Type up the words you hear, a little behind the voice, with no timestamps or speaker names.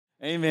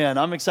Amen.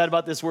 I'm excited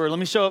about this word. Let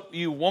me show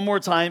you one more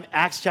time.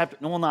 Acts chapter,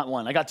 no, well, not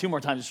one. I got two more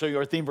times to show you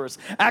our theme verse.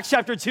 Acts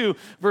chapter 2,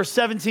 verse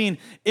 17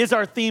 is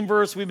our theme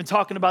verse. We've been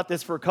talking about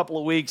this for a couple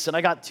of weeks, and I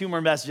got two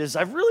more messages.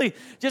 I've really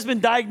just been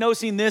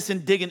diagnosing this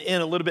and digging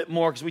in a little bit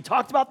more because we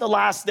talked about the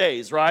last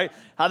days, right?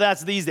 How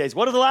that's these days.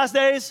 What are the last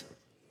days?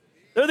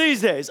 They're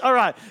these days. All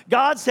right.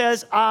 God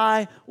says,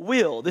 I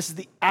will. This is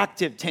the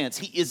active tense.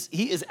 He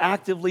is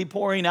actively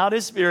pouring out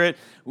his Spirit.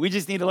 We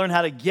just need to learn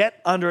how to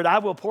get under it. I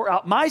will pour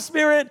out my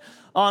Spirit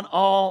on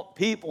all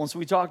people. And so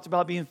we talked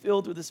about being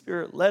filled with the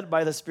Spirit, led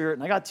by the Spirit.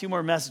 And I got two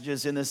more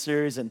messages in this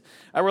series. And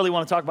I really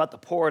want to talk about the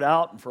pour it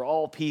out and for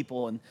all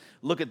people and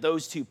look at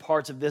those two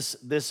parts of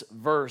this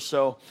verse.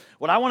 So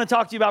what I want to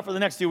talk to you about for the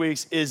next 2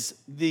 weeks is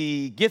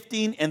the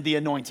gifting and the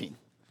anointing.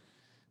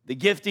 The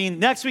gifting.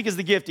 Next week is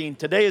the gifting.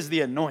 Today is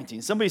the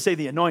anointing. Somebody say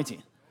the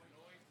anointing.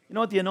 You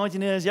know what the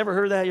anointing is? You ever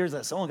heard that? Here's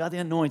that. Someone got the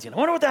anointing. I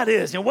wonder what that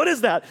is. What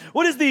is that?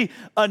 What is the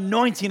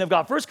anointing of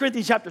God? 1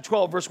 Corinthians chapter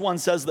 12, verse 1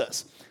 says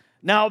this.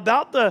 Now,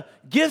 about the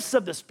gifts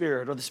of the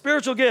Spirit or the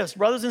spiritual gifts,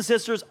 brothers and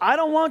sisters, I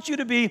don't want you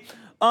to be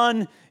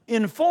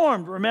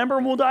uninformed. Remember,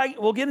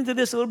 we'll get into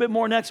this a little bit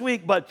more next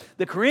week, but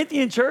the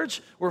Corinthian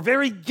church were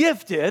very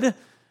gifted,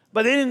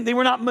 but they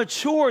were not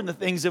mature in the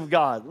things of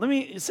God. Let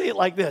me say it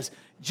like this.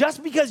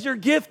 Just because you're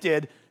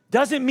gifted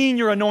doesn't mean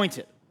you're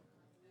anointed.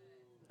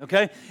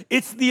 Okay?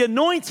 It's the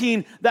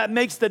anointing that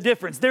makes the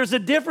difference. There's a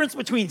difference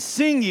between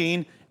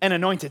singing and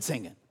anointed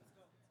singing.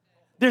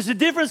 There's a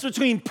difference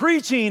between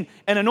preaching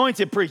and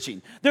anointed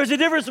preaching. There's a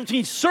difference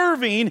between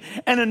serving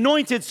and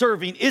anointed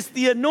serving. It's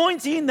the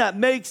anointing that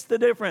makes the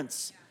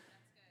difference.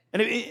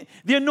 And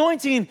the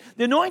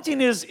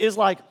anointing is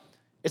like,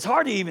 it's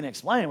hard to even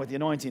explain what the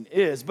anointing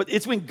is, but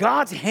it's when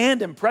God's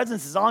hand and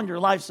presence is on your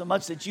life so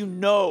much that you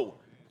know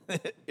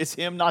it's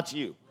him, not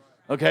you.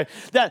 Okay?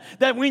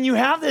 That when you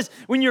have this,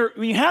 when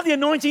you have the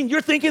anointing,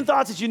 you're thinking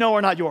thoughts that you know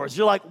are not yours.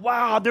 You're like,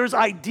 wow, there's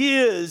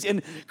ideas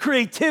and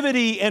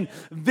creativity and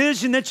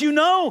vision that you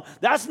know,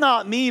 that's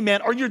not me,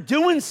 man. Or you're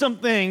doing some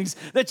things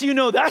that you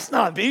know, that's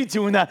not me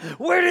doing that.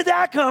 Where did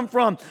that come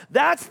from?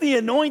 That's the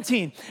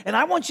anointing. And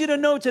I want you to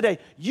know today,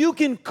 you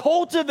can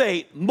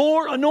cultivate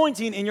more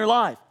anointing in your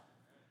life.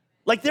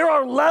 Like there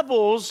are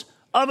levels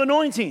of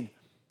anointing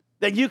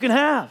that you can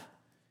have.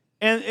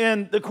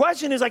 And the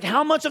question is like,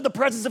 how much of the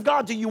presence of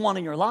God do you want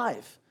in your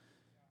life?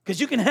 Because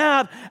you can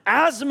have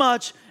as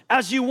much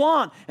as you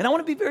want. And I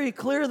want to be very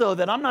clear, though,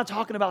 that I'm not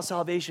talking about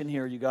salvation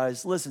here, you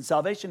guys. Listen,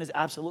 salvation is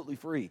absolutely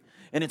free,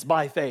 and it's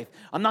by faith.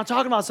 I'm not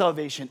talking about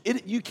salvation.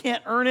 You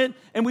can't earn it,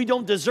 and we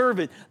don't deserve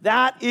it.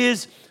 That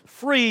is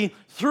free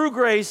through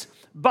grace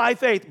by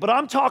faith. But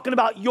I'm talking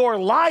about your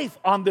life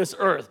on this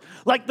earth.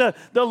 Like the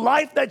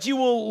life that you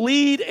will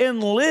lead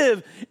and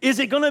live. Is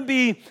it going to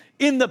be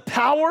in the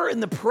power, in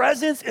the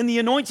presence, in the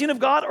anointing of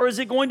God, or is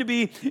it going to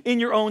be in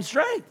your own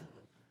strength?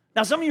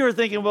 Now, some of you are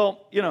thinking,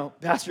 well,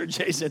 Pastor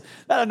Jason,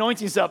 that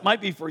anointing stuff might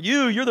be for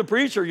you. You're the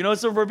preacher,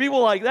 so for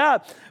people like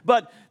that.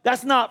 But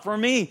that's not for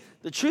me.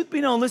 The truth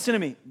be known, listen to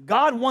me.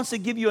 God wants to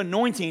give you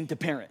anointing to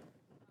parent.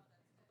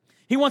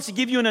 He wants to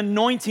give you an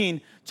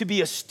anointing to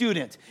be a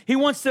student. He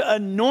wants to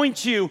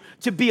anoint you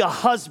to be a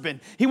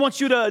husband. He wants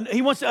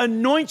to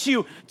anoint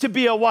you to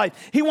be a wife.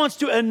 He wants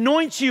to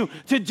anoint you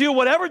to do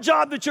whatever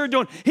job that you're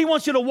doing. He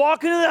wants you to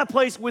walk into that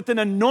place with an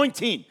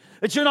anointing.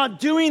 That you're not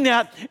doing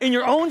that in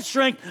your own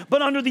strength,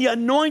 but under the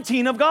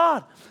anointing of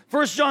God.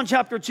 1 John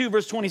chapter 2,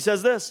 verse 20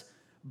 says this,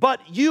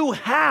 but you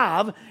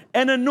have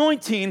an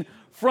anointing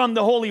from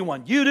the Holy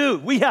One. You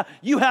do.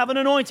 You have an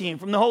anointing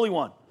from the Holy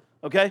One.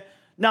 Okay?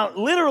 Now,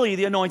 literally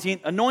the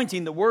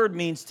anointing, the word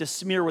means to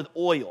smear with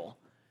oil.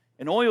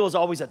 And oil is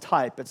always a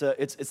type.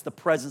 It's the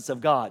presence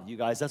of God, you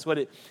guys. That's what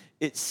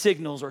it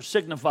signals or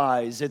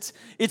signifies. It's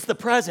the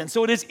presence.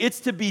 So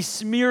it's to be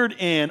smeared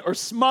in or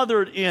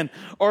smothered in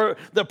or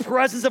the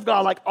presence of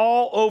God like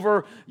all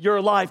over your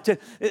life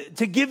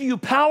to give you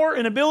power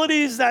and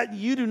abilities that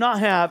you do not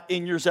have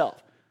in yourself.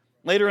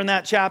 Later in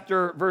that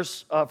chapter,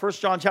 1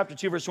 John chapter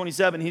 2, verse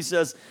 27, he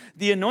says,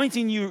 the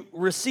anointing you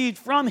received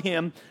from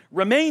him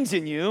remains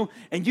in you,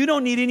 and you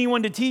don't need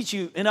anyone to teach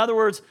you. In other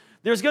words,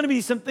 there's going to be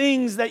some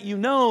things that you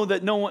know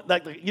that no one,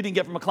 like you didn't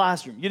get from a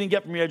classroom. You didn't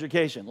get from your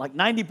education. Like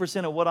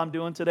 90% of what I'm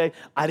doing today,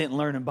 I didn't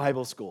learn in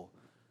Bible school.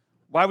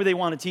 Why would they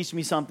want to teach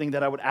me something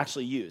that I would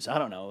actually use? I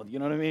don't know. You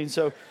know what I mean?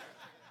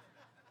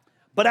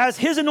 But as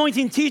his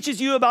anointing teaches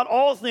you about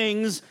all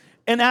things,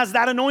 and as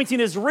that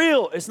anointing is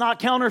real, it's not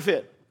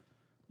counterfeit.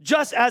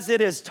 Just as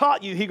it has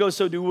taught you, he goes,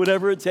 so do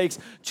whatever it takes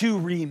to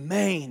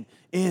remain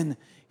in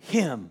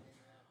him.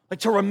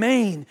 Like to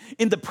remain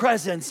in the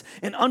presence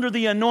and under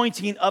the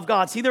anointing of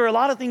God. See, there are a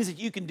lot of things that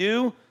you can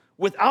do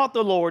without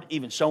the Lord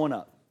even showing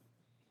up.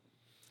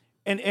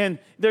 And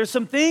there's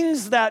some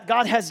things that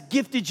God has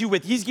gifted you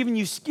with. He's given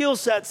you skill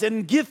sets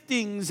and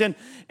giftings.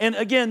 And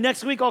again,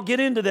 next week I'll get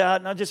into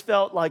that. And I just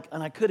felt like,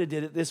 and I could have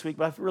did it this week,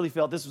 but I really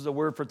felt this was a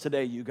word for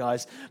today, you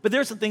guys. But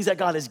there's some things that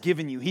God has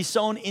given you. He's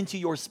sown into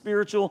your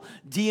spiritual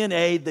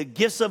DNA, the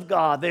gifts of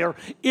God. They are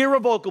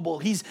irrevocable.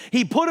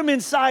 He put them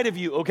inside of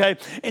you, okay?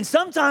 And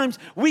sometimes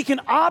we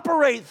can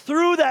operate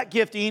through that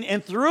gifting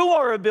and through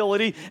our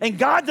ability, and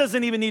God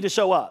doesn't even need to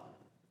show up.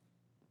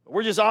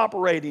 We're just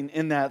operating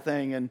in that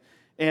thing.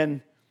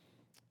 And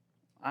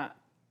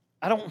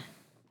I don't,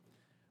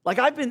 like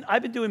I've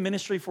been doing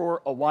ministry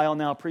for a while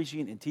now,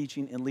 preaching and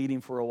teaching and leading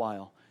for a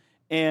while.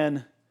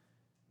 And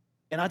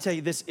I tell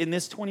you this, in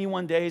this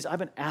 21 days, I've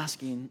been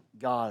asking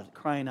God,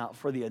 crying out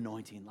for the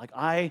anointing. Like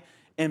I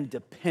am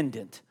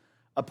dependent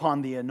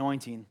upon the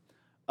anointing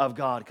of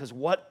God, because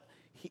what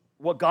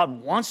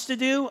God wants to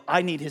do,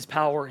 I need his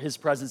power, his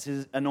presence,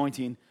 his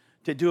anointing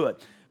to do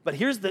it. But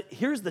here's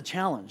the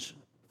challenge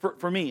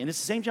for me, and it's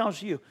the same challenge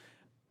for you.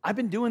 I've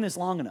been doing this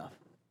long enough.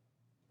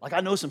 Like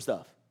I know some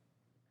stuff.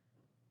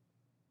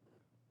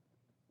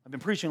 I've been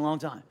preaching a long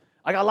time.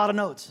 I got a lot of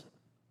notes.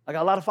 I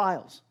got a lot of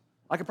files.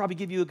 I could probably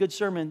give you a good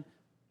sermon,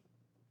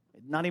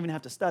 not even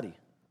have to study.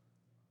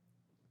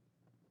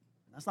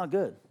 That's not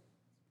good.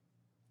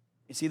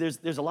 You see,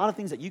 there's a lot of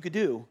things that you could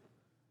do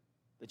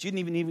that you didn't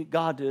even need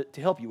God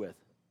to help you with.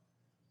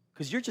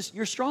 Because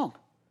you're strong.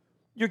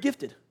 You're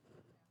gifted.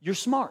 You're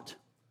smart.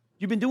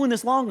 You've been doing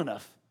this long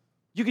enough.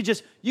 You could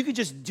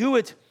just do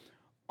it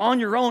on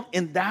your own,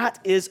 and that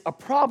is a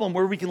problem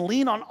where we can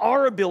lean on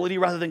our ability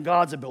rather than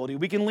God's ability.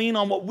 We can lean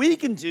on what we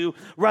can do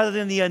rather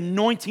than the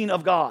anointing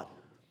of God.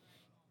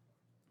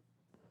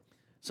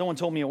 Someone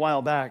told me a while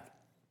ago,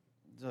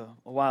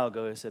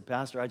 he said,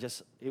 Pastor,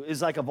 it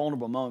was like a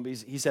vulnerable moment,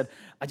 but he said,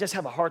 I just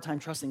have a hard time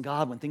trusting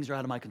God when things are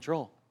out of my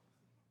control.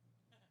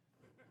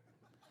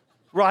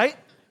 Right?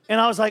 And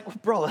I was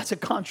like, bro, that's a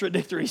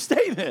contradictory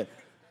statement.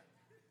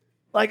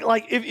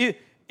 Like if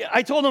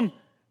I told him,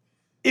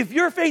 if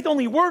your faith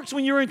only works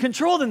when you're in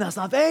control, then that's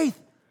not faith.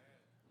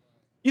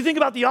 You think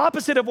about the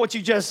opposite of what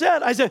you just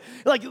said. I said,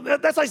 like,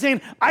 that's like saying,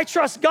 I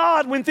trust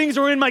God when things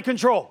are in my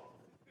control.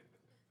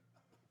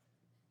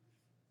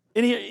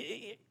 And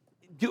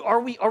are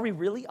we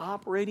really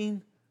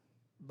operating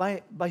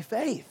by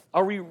faith?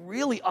 Are we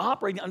really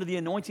operating under the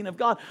anointing of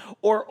God?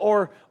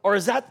 Or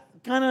is that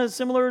kind of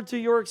similar to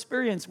your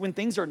experience? When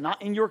things are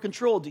not in your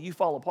control, do you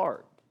fall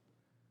apart?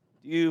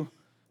 Do you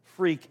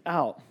freak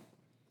out?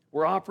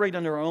 We're operating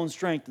under our own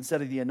strength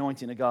instead of the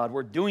anointing of God.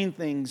 We're doing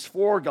things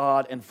for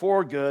God and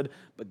for good,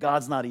 but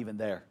God's not even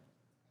there.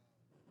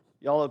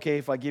 Y'all okay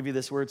if I give you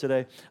this word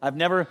today? I've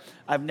never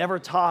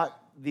taught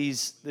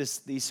these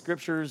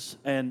scriptures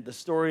and the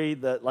story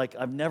that, like,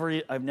 I've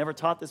never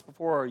taught this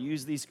before or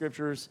used these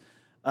scriptures,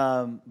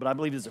 but I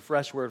believe it's a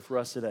fresh word for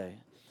us today.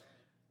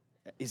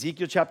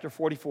 Ezekiel chapter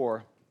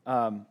 44,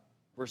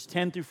 verse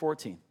 10 through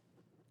 14.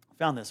 I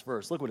found this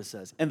verse. Look what it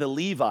says. And the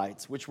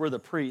Levites, which were the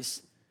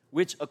priests,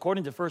 which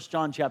according to 1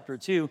 John chapter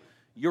 2,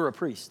 you're a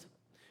priest.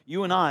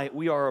 You and I,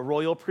 we are a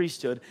royal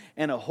priesthood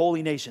and a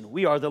holy nation.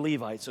 We are the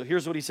Levites. So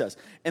here's what he says.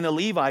 And the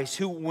Levites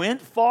who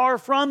went far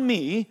from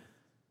me,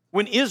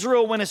 when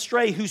Israel went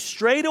astray, who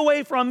strayed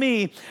away from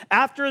me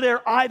after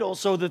their idols,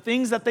 so the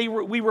things that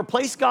we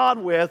replace God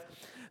with,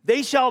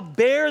 they shall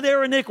bear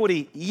their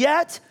iniquity,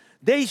 yet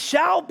they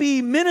shall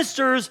be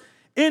ministers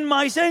in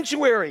my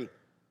sanctuary.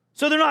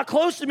 So they're not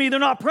close to me, they're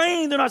not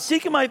praying, they're not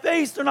seeking my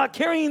face, they're not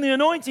carrying the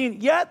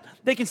anointing, yet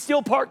they can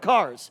still park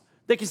cars.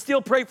 They can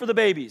still pray for the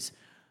babies.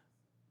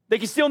 They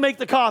can still make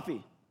the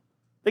coffee.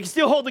 They can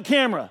still hold the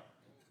camera.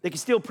 They can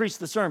still preach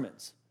the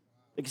sermons.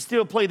 They can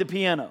still play the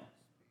piano.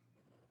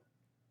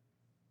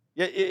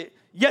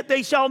 Yet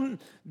they shall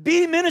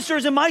be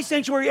ministers in my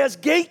sanctuary as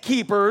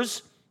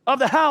gatekeepers of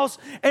the house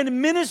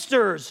and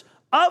ministers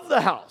of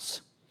the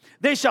house.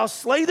 They shall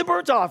slay the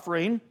burnt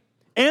offering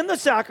and the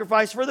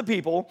sacrifice for the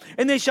people,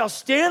 and they shall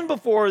stand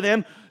before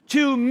them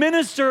to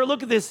minister,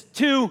 look at this,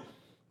 to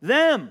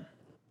them.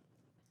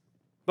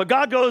 But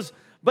God goes,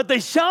 but they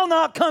shall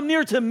not come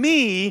near to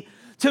me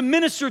to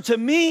minister to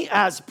me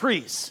as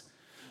priests.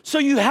 So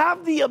you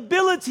have the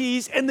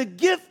abilities and the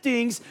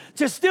giftings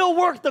to still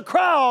work the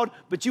crowd,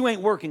 but you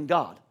ain't working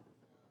God.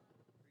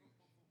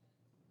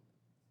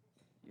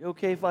 You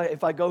okay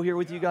if I go here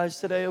with you guys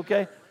today,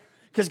 okay?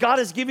 Because God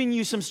is giving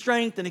you some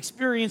strength and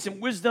experience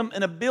and wisdom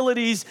and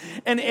abilities,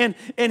 and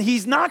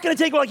He's not going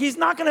to take, like, He's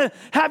not going to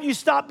have you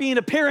stop being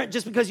a parent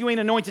just because you ain't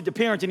anointed to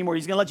parent anymore.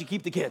 He's going to let you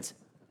keep the kids.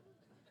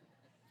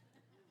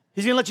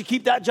 He's going to let you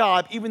keep that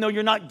job even though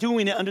you're not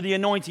doing it under the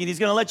anointing. He's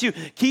going to let you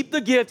keep the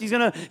gift. He's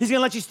going to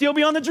let you still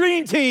be on the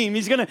dream team.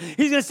 He's going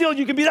to still,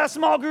 you can be that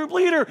small group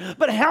leader.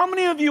 But how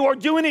many of you are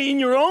doing it in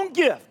your own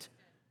gift,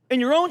 in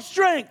your own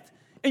strength,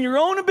 in your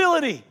own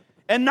ability,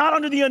 and not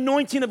under the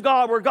anointing of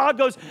God, where God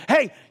goes,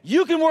 hey,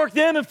 you can work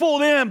them and fool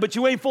them, but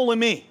you ain't fooling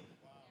me.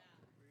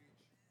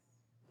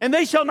 And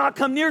they shall not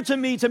come near to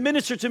me to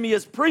minister to me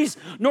as priests,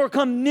 nor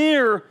come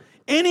near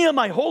any of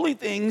my holy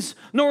things,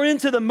 nor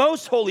into the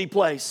most holy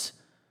place.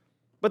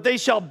 but they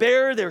shall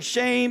bear their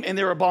shame and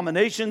their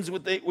abominations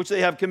which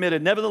they have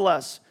committed.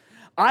 Nevertheless,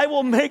 I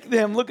will make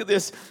them, look at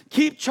this,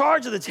 keep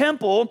charge of the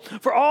temple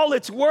for all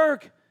its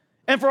work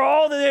and for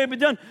all that they have been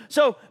done.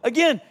 So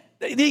again,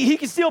 he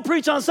can still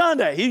preach on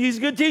Sunday. He's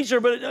a good teacher,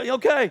 but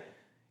okay.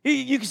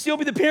 You can still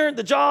be the parent,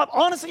 the job.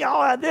 Honestly,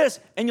 I'll add this,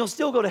 and you'll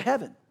still go to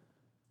heaven.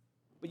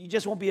 But you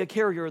just won't be a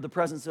carrier of the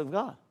presence of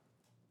God.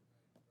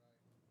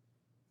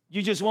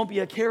 You just won't be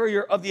a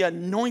carrier of the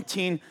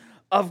anointing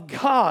of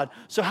God.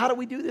 So how do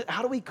we do that?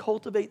 How do we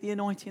cultivate the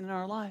anointing in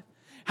our life?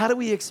 How do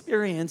we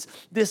experience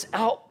this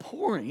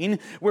outpouring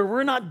where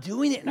we're not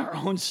doing it in our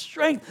own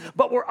strength,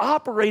 but we're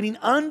operating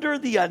under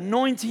the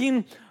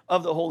anointing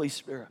of the Holy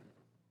Spirit?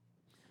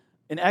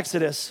 In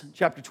Exodus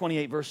chapter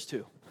 28, verse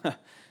 2.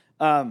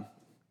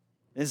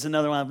 This is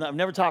another one. I've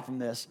never taught from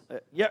this.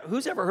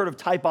 Who's ever heard of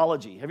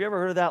typology? Have you ever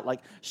heard of that?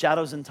 Like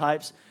shadows and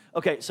types?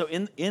 Okay, so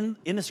in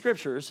the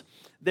scriptures,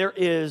 there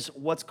is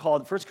what's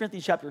called, 1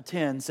 Corinthians chapter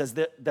 10 says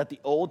that the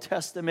Old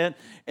Testament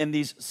and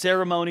these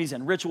ceremonies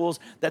and rituals,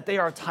 that they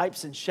are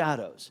types and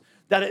shadows.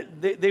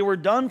 That they were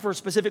done for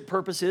specific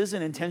purposes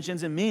and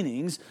intentions and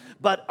meanings,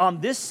 but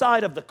on this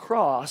side of the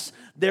cross,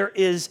 there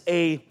is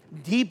a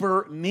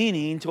deeper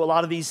meaning to a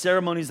lot of these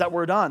ceremonies that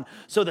were done.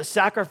 So the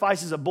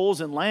sacrifices of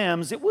bulls and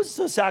lambs, it was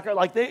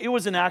it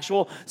was an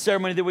actual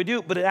ceremony that we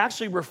do, but it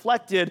actually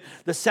reflected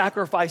the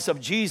sacrifice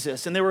of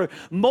Jesus. And there were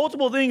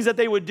multiple things that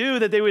they would do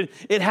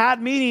it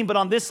had meaning, but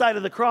on this side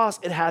of the cross,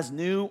 it has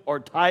new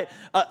or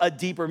a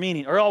deeper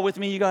meaning. Are you all with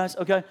me, you guys?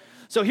 Okay.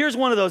 So here's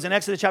one of those in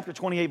Exodus chapter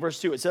 28,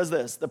 verse 2. It says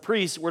this: the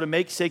priests were to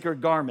make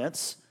sacred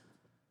garments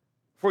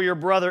for your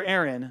brother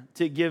Aaron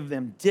to give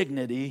them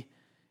dignity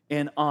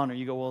and honor.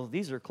 You go, well,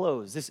 these are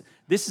clothes.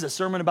 This is a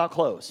sermon about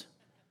clothes.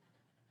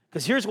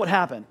 Because here's what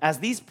happened. As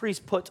these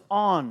priests put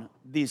on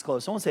these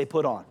clothes, someone say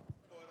put on.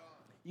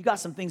 You got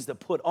some things to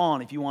put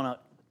on if you want to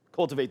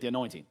cultivate the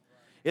anointing.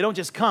 It don't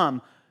just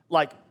come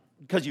like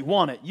because you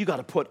want it. You got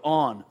to put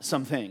on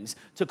some things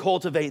to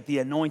cultivate the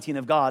anointing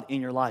of God in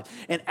your life.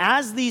 And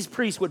as these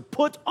priests would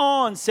put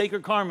on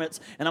sacred garments,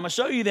 and I'm going to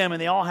show you them, and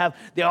they all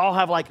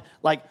have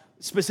like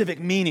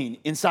specific meaning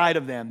inside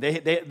of them.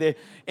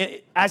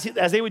 As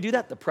they would do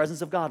that, the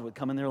presence of God would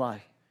come in their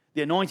life.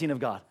 The anointing of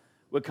God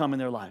would come in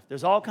their life.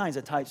 There's all kinds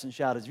of types and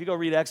shadows. If you go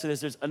read Exodus,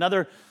 there's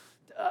another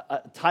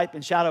type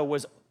and shadow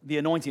was the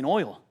anointing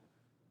oil.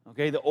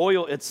 Okay, the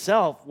oil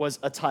itself was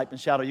a type and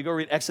shadow. You go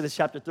read Exodus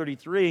chapter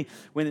 33,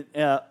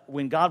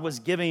 when God was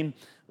giving,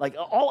 like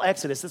all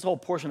Exodus, this whole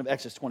portion of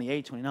Exodus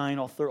 28, 29,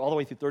 all the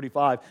way through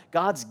 35,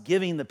 God's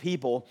giving the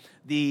people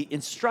the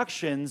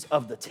instructions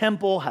of the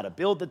temple, how to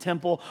build the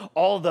temple,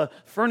 all the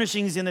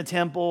furnishings in the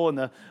temple,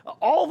 and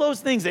all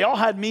those things, they all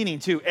had meaning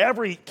too.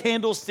 Every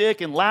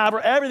candlestick and laver,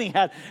 everything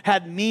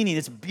had meaning.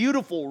 It's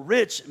beautiful,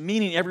 rich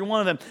meaning, every one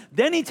of them.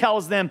 Then he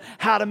tells them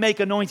how to make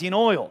anointing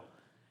oil.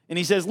 And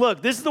he says,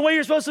 look, this is the way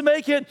you're supposed to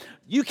make it.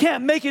 You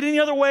can't make it any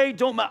other way.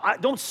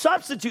 Don't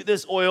substitute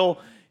this oil.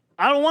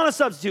 I don't want to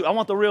substitute. I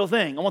want the real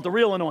thing. I want the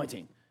real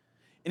anointing.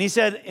 And he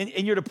said, and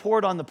you're to pour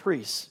it on the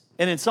priests.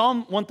 And in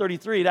Psalm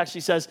 133, it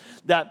actually says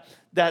that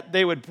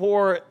they would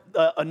pour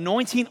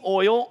anointing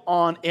oil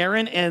on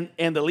Aaron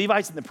and the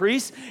Levites and the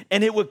priests,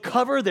 and it would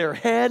cover their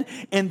head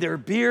and their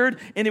beard,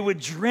 and it would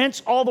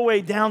drench all the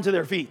way down to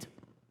their feet.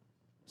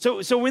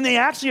 So when they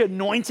actually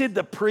anointed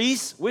the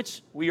priests,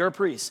 which we are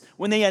priests,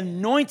 when they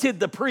anointed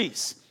the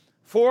priests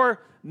for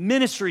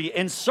ministry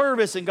and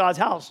service in God's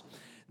house,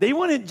 they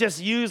wouldn't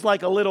just use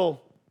like a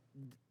little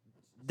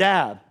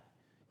dab.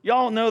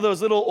 Y'all know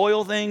those little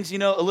oil things,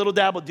 a little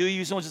dab will do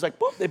you. Someone's just like,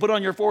 boop, they put it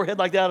on your forehead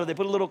like that, or they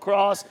put a little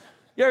cross.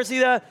 You ever see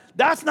that?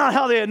 That's not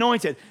how they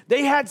anointed.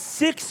 They had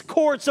 6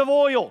 quarts of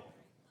oil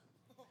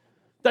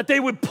that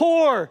they would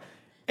pour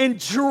and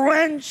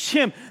drench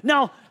him.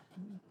 Now,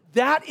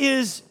 that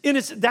is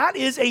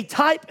a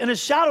type and a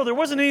shadow. There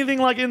wasn't anything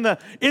like in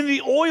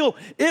the oil.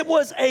 It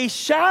was a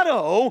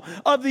shadow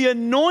of the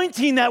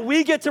anointing that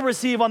we get to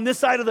receive on this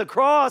side of the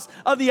cross,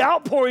 of the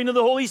outpouring of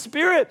the Holy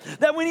Spirit,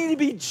 that we need to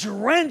be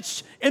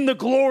drenched in the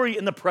glory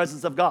and the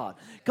presence of God.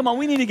 Come on,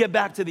 we need to get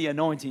back to the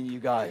anointing, you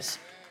guys.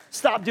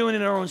 Stop doing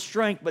it in our own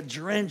strength, but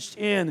drenched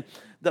in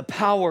the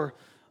power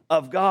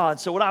of God.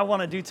 So what I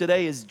want to do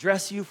today is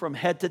dress you from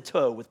head to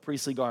toe with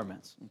priestly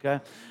garments, okay?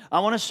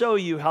 I want to show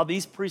you how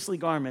these priestly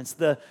garments,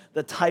 the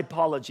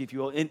typology, if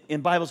you will,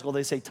 in Bible school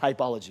they say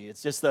typology.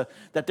 It's just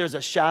that there's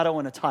a shadow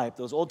and a type.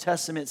 Those Old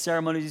Testament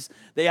ceremonies,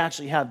 they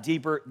actually have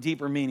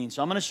deeper meaning.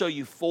 So I'm going to show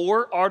you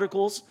 4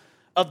 articles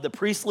of the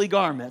priestly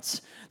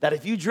garments that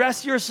if you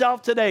dress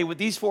yourself today with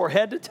these 4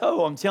 head to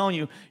toe, I'm telling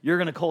you, you're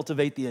going to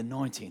cultivate the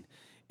anointing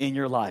in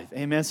your life.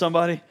 Amen,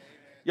 somebody?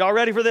 Y'all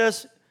ready for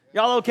this?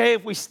 Y'all okay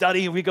if we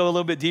study and we go a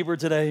little bit deeper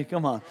today?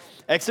 Come on.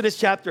 Exodus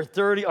chapter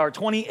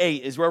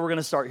 28 is where we're going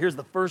to start. Here's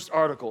the first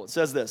article. It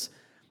says this: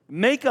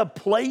 make a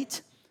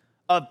plate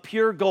of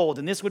pure gold.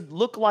 And this would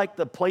look like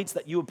the plates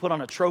that you would put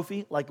on a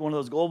trophy, like one of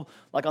those gold,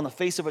 like on the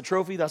face of a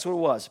trophy. That's what it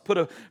was. Put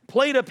a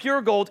plate of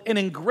pure gold and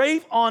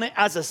engrave on it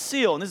as a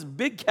seal. And this is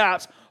big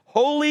caps,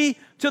 holy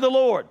to the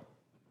Lord.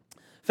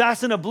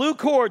 Fasten a blue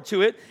cord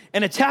to it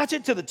and attach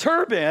it to the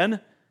turban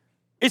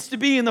It's to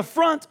be in the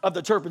front of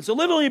the turban. So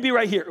literally it'd be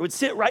right here. It would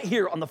sit right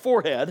here on the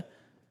forehead,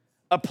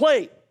 a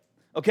plate,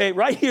 okay,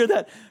 right here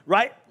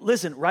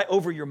right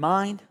over your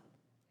mind,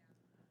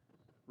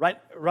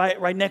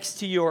 right next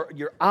to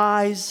your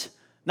eyes,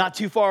 not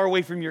too far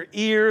away from your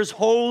ears.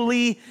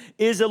 Holy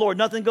is the Lord.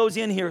 Nothing goes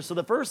in here. So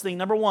the first thing,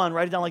 number one,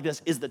 write it down like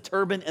this, is the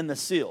turban and the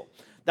seal.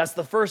 That's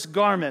the first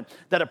garment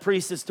that a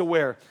priest is to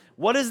wear.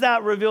 What does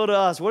that reveal to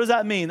us? What does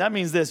that mean? That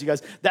means this, you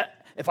guys,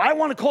 that if I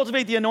want to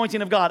cultivate the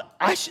anointing of God,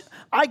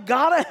 I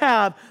gotta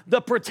have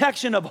the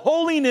protection of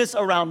holiness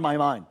around my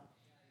mind.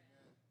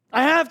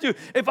 I have to.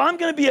 If I'm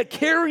going to be a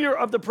carrier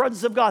of the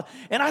presence of God,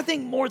 and I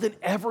think more than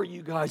ever,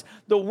 you guys,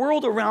 the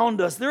world around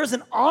us, there is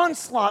an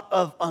onslaught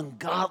of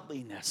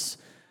ungodliness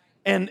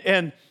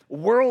and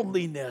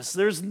worldliness.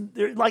 There's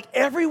like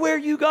everywhere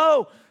you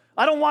go.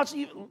 I don't watch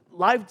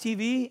live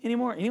TV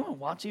anymore. Anyone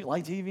watch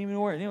live TV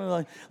anymore?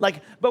 Anyone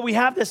but we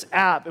have this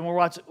app, and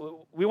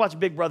we watch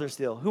Big Brother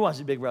still. Who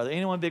watches Big Brother?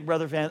 Anyone Big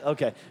Brother fan?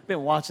 Okay,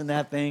 been watching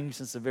that thing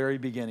since the very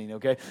beginning.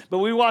 Okay, but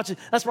we watch it.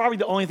 That's probably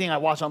the only thing I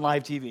watch on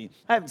live TV.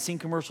 I haven't seen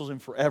commercials in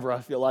forever,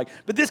 I feel like.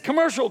 But this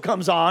commercial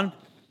comes on,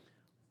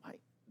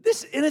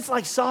 and it's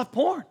like soft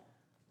porn.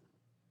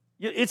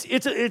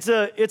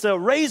 It's a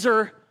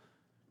razor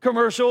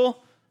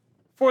commercial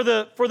for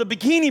the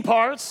bikini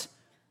parts.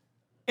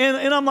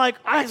 And I'm like,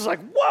 I was like,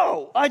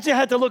 whoa. I just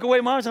had to look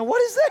away. My eyes. Like,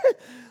 what is that?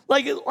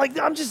 Like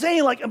I'm just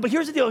saying, but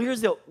here's the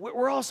deal.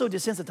 We're all so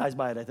desensitized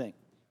by it, I think.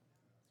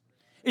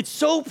 It's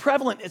so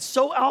prevalent. It's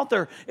so out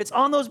there. It's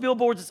on those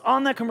billboards. It's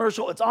on that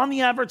commercial. It's on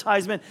the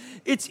advertisement.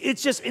 It's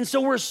just, and so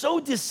we're so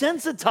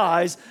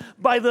desensitized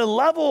by the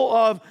level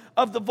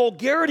of the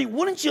vulgarity.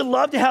 Wouldn't you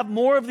love to have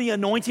more of the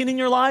anointing in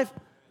your life?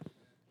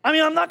 I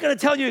mean, I'm not going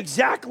to tell you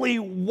exactly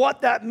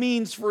what that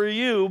means for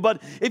you,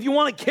 but if you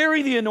want to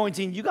carry the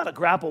anointing, you got to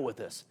grapple with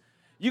this.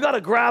 You got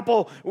to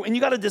grapple, and you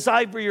got to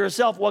decide for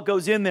yourself what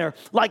goes in there.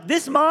 Like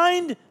this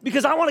mind,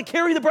 because I want to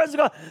carry the presence of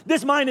God,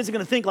 this mind isn't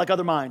going to think like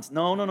other minds.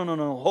 No.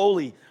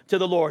 Holy to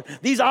the Lord.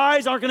 These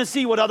eyes aren't going to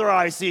see what other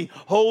eyes see.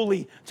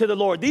 Holy to the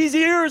Lord. These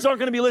ears aren't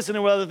going to be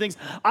listening to other things.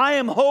 I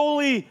am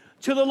holy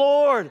to the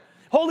Lord.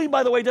 Holy,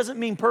 by the way, doesn't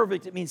mean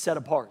perfect. It means set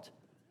apart.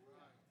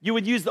 You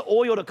would use the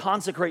oil to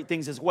consecrate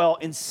things as well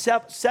and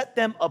set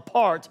them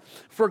apart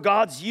for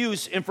God's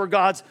use and for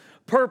God's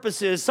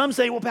purposes. Some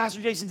say, well,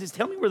 Pastor Jason, just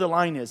tell me where the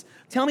line is.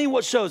 Tell me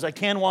what shows I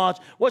can watch.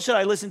 What should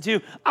I listen to?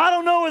 I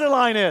don't know where the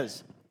line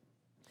is.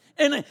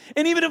 And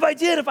even if I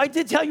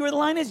did tell you where the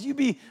line is, you'd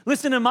be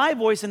listening to my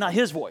voice and not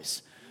his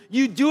voice.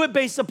 You do it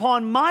based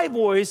upon my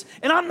voice,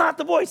 and I'm not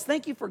the voice.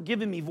 Thank you for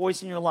giving me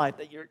voice in your life.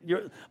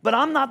 But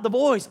I'm not the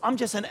voice. I'm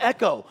just an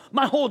echo.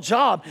 My whole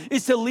job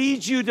is to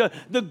lead you to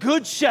the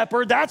good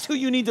shepherd. That's who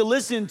you need to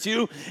listen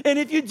to. And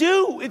if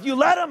you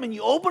let him and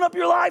you open up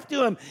your life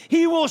to him,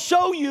 he will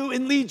show you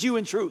and lead you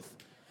in truth.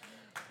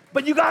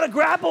 But you got to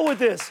grapple with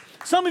this.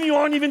 Some of you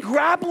aren't even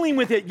grappling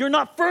with it. You're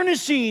not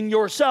furnishing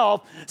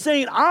yourself,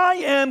 saying, I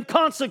am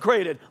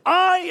consecrated.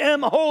 I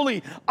am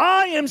holy.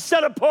 I am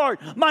set apart.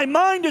 My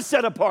mind is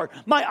set apart.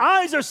 My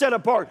eyes are set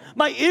apart.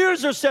 My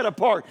ears are set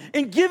apart.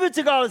 And give it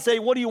to God and say,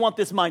 what do you want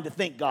this mind to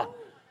think, God?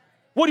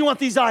 What do you want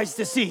these eyes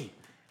to see?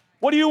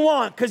 What do you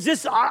want?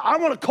 Because I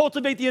want to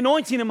cultivate the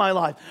anointing in my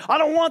life. I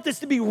don't want this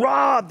to be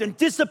robbed and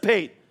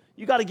dissipate.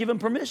 You got to give him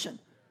permission.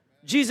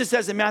 Jesus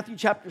says in Matthew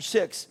chapter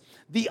 6,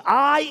 the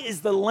eye is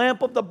the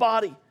lamp of the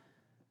body.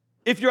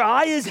 If your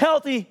eye is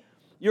healthy,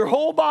 your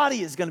whole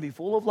body is going to be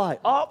full of light.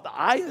 Oh, the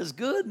eye is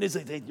good.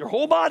 And your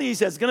whole body, he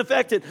says, is going to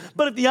affect it.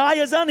 But if the eye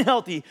is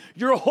unhealthy,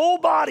 your whole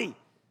body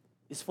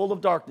is full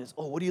of darkness.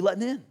 Oh, what are you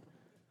letting in?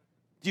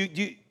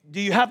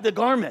 Do you have the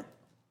garment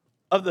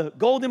of the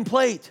golden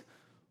plate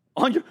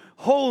on your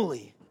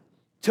holy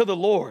to the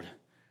Lord?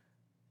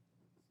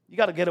 You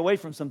got to get away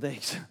from some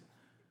things.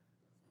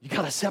 You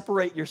got to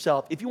separate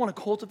yourself. If you want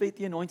to cultivate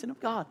the anointing of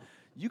God,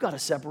 you got to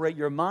separate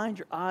your mind,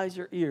 your eyes,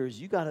 your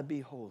ears. You got to be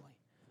holy.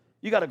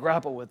 You got to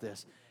grapple with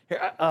this.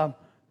 Here,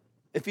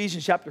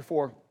 Ephesians chapter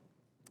 4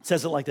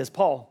 says it like this.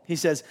 Paul, he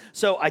says,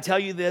 so I tell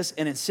you this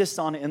and insist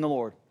on it in the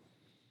Lord,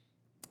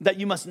 that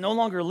you must no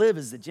longer live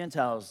as the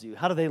Gentiles do.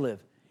 How do they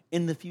live?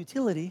 In the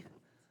futility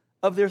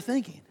of their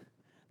thinking,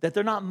 that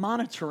they're not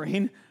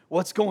monitoring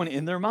what's going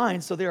in their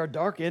minds, so they are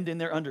darkened in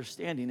their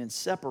understanding and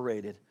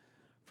separated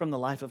from the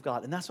life of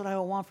God. And that's what I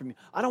want from you.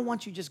 I don't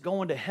want you just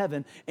going to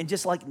heaven and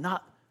just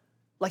not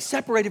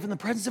separated from the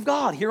presence of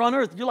God here on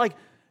earth. You're like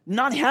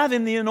not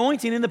having the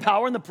anointing and the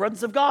power and the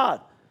presence of God.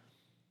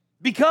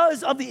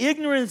 Because of the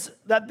ignorance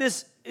that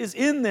this is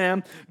in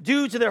them,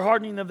 due to their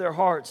hardening of their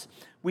hearts,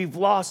 we've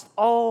lost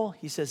all,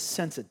 he says,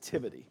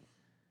 sensitivity,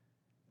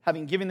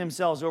 having given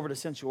themselves over to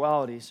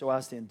sensuality so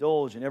as to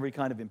indulge in every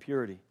kind of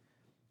impurity,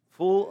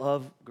 full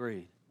of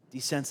greed,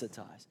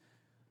 desensitized.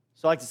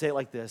 So I like to say it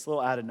like this, a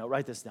little added note,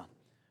 write this down.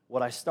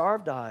 What I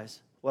starve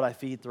dies, what I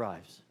feed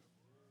thrives.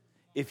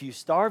 If you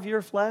starve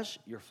your flesh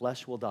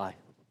will die.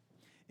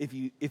 If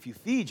you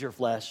feed your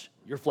flesh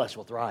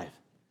will thrive.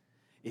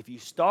 If you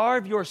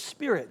starve your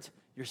spirit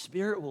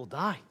will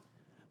die.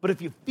 But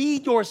if you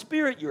feed your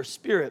spirit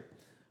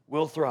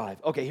will thrive.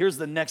 Okay, here's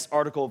the next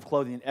article of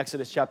clothing in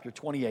Exodus chapter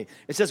 28.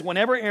 It says,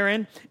 whenever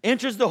Aaron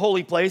enters the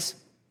holy place,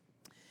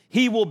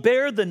 he will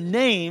bear the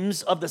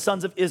names of the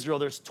sons of Israel.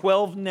 There's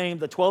 12 names,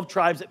 the 12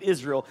 tribes of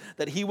Israel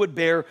that he would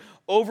bear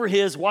over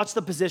his, watch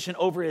the position,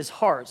 over his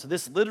heart. So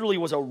this literally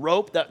was a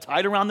rope that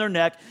tied around their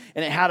neck,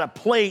 and it had a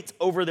plate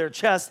over their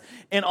chest,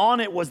 and on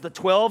it was the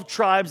 12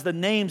 tribes, the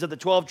names of the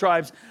 12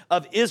 tribes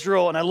of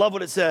Israel. And I love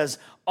what it says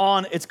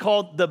on, it's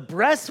called the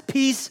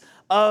breastpiece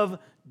of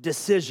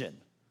decision.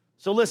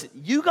 So listen,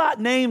 you got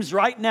names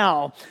right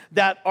now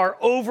that are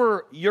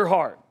over your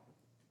heart.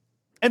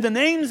 And the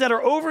names that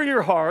are over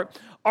your heart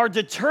are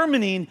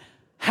determining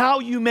how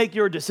you make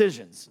your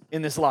decisions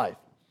in this life.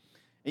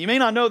 And you may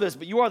not know this,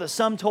 but you are the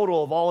sum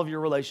total of all of your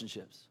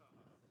relationships,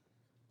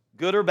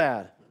 good or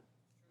bad.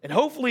 And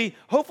hopefully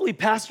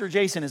Pastor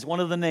Jason is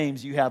one of the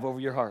names you have over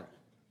your heart.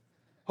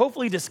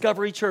 Hopefully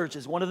Discovery Church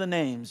is one of the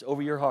names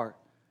over your heart.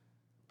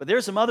 But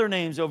there's some other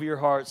names over your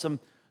heart, some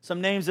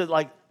names that,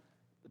 like,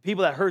 the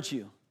people that hurt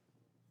you,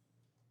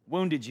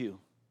 wounded you,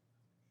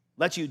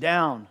 let you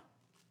down,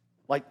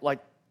 like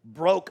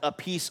broke a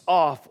piece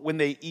off when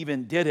they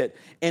even did it.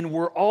 And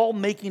we're all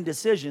making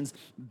decisions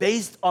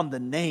based on the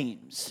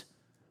names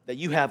that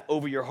you have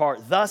over your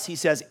heart. Thus, he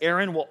says,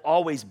 Aaron will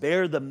always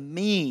bear the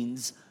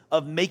means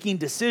of making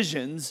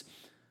decisions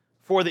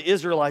for the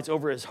Israelites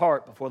over his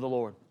heart before the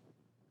Lord.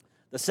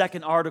 The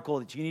second article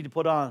that you need to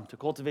put on to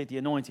cultivate the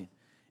anointing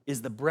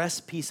is the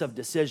breastpiece of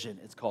decision,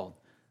 it's called.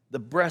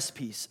 The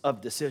breastpiece of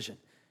decision.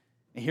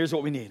 And here's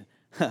what we need.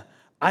 If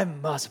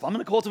I'm going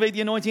to cultivate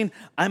the anointing,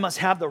 I must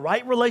have the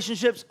right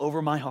relationships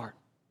over my heart.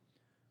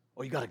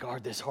 Oh, you got to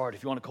guard this heart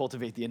if you want to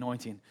cultivate the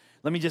anointing.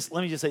 Let me just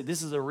say,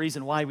 this is a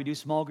reason why we do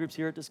small groups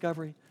here at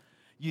Discovery.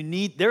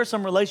 There are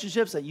some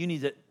relationships that you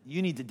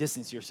need to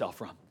distance yourself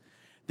from.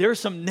 There are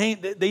some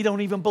names that they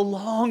don't even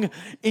belong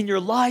in your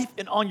life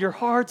and on your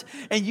heart,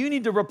 and you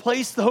need to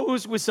replace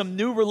those with some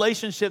new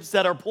relationships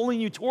that are pulling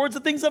you towards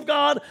the things of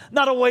God,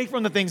 not away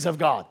from the things of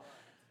God.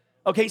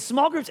 Okay,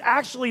 small groups,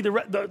 actually, the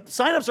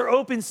signups are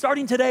open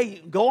starting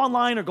today. Go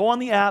online or go on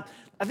the app.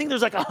 I think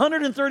there's like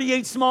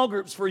 138 small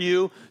groups for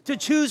you to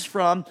choose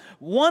from.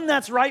 One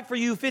that's right for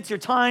you, fits your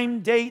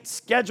time, date,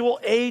 schedule,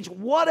 age,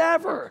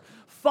 whatever.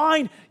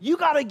 Fine. You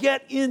got to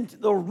get into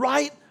the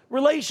right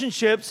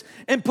relationships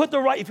and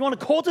if you want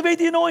to cultivate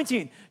the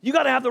anointing, you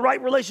got to have the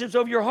right relationships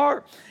over your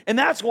heart. And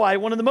that's why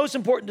one of the most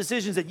important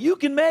decisions that you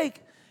can make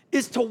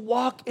is to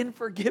walk in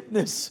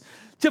forgiveness,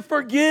 to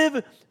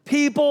forgive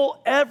people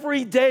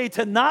every day,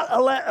 to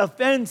not let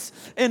offense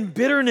and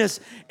bitterness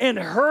and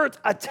hurt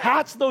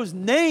attach those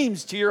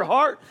names to your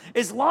heart.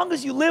 As long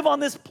as you live on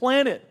this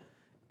planet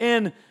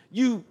and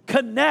you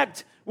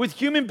connect with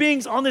human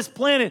beings on this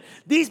planet,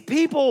 these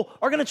people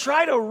are going to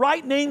try to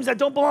write names that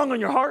don't belong on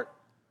your heart.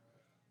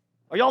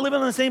 Are y'all living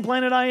on the same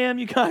planet I am,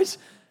 you guys?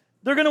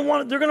 They're going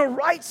to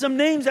write some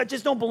names that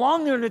just don't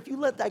belong there. And if you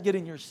let that get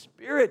in your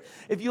spirit,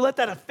 if you let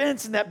that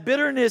offense and that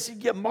bitterness, you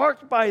get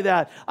marked by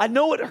that. I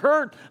know it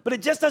hurt, but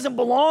it just doesn't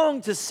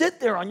belong to sit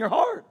there on your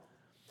heart.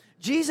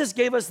 Jesus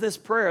gave us this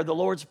prayer, the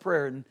Lord's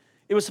Prayer, and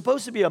it was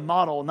supposed to be a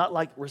model, not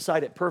like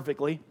recite it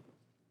perfectly.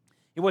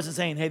 He wasn't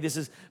saying, hey,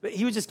 but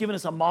he was just giving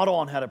us a model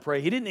on how to pray.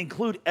 He didn't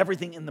include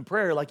everything in the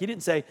prayer. Like he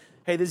didn't say,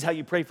 hey, this is how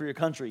you pray for your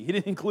country. He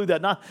didn't include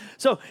that.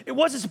 So it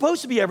wasn't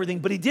supposed to be everything,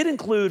 but he did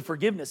include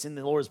forgiveness in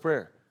the Lord's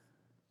Prayer.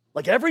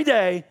 Like every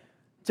day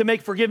to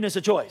make forgiveness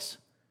a choice.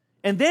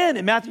 And then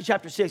in Matthew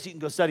chapter 6, you can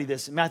go study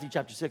this. In Matthew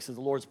chapter 6 is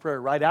the Lord's Prayer.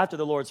 Right after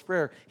the Lord's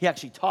Prayer, he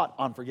actually taught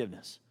on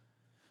forgiveness.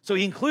 So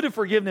he included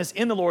forgiveness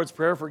in the Lord's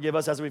Prayer, forgive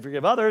us as we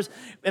forgive others.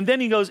 And then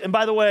he goes, and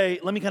by the way,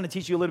 let me kind of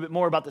teach you a little bit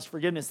more about this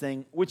forgiveness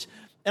thing,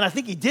 and I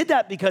think he did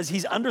that because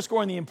he's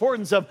underscoring the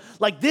importance of,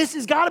 like, this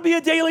has got to be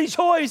a daily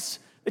choice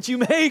that you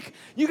make.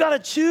 You got to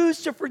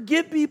choose to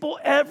forgive people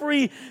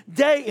every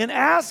day and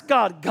ask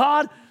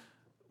God,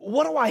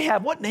 what do I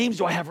have? What names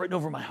do I have written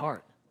over my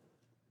heart?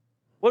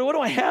 What do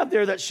I have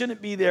there that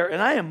shouldn't be there?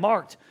 And I am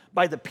marked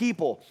by the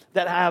people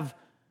that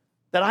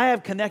I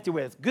have connected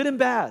with, good and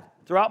bad,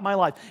 throughout my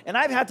life. And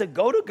I've had to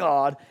go to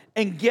God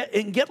and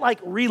get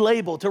like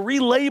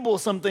relabel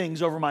some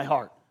things over my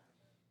heart.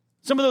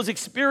 Some of those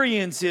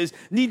experiences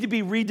need to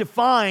be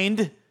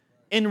redefined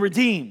and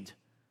redeemed.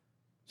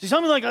 See,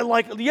 something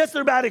like yes,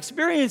 they're bad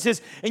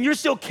experiences, and you're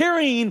still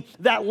carrying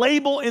that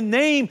label and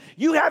name.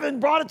 You haven't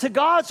brought it to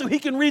God so he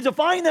can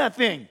redefine that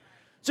thing,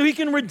 so he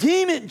can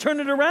redeem it and turn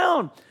it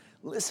around.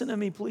 Listen to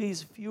me,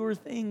 please. Fewer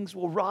things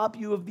will rob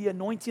you of the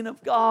anointing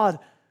of God,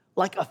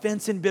 like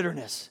offense and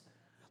bitterness.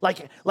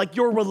 Like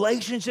your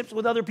relationships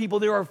with other people,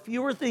 there are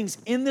fewer things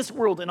in this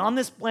world and on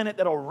this planet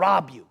that will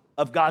rob you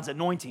of God's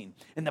anointing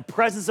and the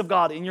presence of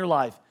God in your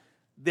life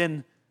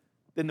than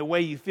the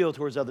way you feel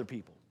towards other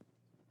people.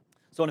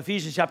 So in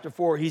Ephesians chapter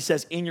 4, he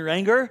says, in your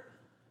anger,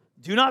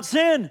 do not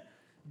sin.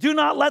 Do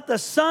not let the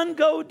sun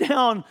go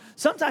down.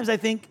 Sometimes I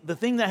think the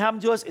thing that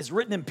happened to us is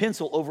written in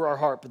pencil over our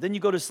heart, but then you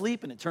go to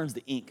sleep and it turns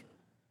to ink.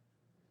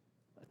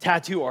 A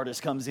tattoo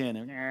artist comes in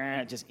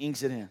and just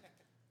inks it in.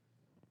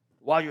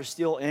 While you're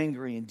still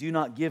angry, and do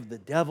not give the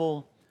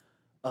devil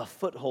a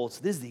foothold.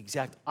 So this is the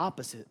exact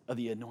opposite of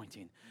the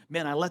anointing.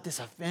 Man, I let this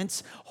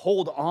offense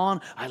hold on.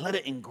 I let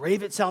it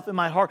engrave itself in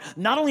my heart.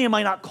 Not only am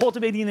I not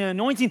cultivating the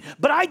anointing,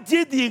 but I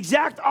did the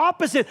exact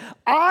opposite.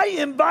 I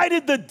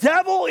invited the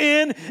devil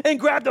in and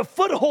grabbed a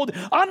foothold.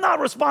 I'm not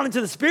responding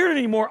to the Spirit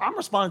anymore. I'm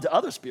responding to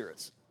other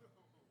spirits.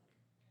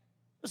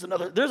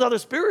 There's other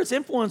spirits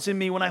influencing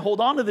me when I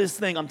hold on to this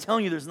thing. I'm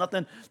telling you,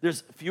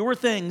 there's fewer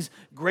things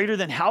greater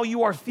than how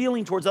you are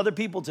feeling towards other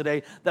people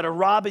today that are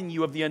robbing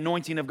you of the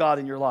anointing of God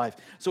in your life.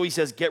 So he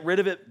says, get rid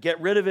of it, get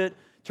rid of it.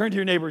 Turn to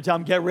your neighbor and tell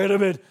him, get rid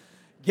of it.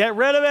 Get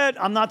rid of it.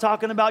 I'm not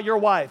talking about your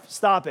wife.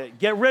 Stop it.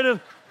 Get rid of.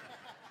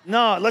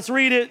 No, let's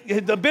read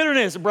it. The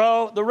bitterness,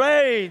 bro, the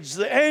rage,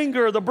 the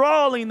anger, the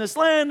brawling, the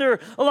slander,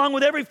 along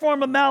with every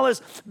form of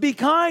malice. Be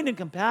kind and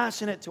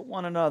compassionate to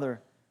one another.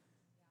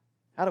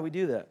 How do we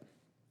do that?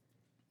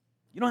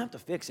 You don't have to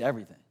fix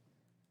everything.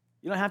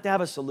 You don't have to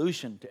have a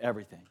solution to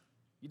everything.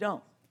 You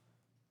don't.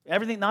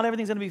 Not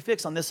everything's going to be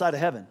fixed on this side of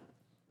heaven,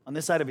 on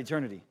this side of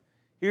eternity.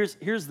 Here's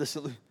the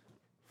solution.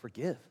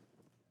 Forgive.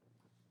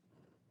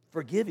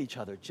 Forgive each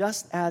other,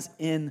 just as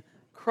in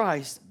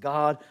Christ,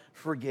 God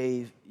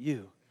forgave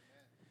you.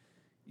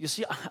 You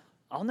see,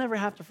 I'll never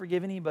have to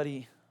forgive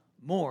anybody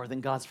more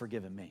than God's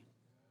forgiven me.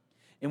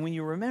 And when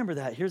you remember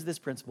that, here's this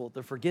principle: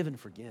 the forgiven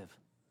forgive.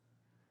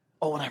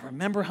 Oh, when I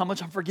remember how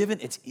much I'm forgiven,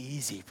 it's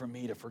easy for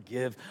me to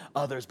forgive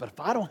others. But if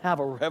I don't have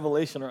a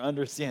revelation or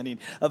understanding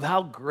of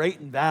how great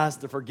and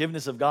vast the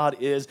forgiveness of God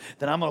is,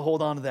 then I'm going to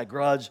hold on to that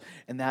grudge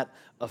and that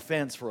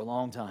offense for a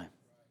long time.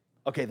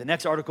 Okay, the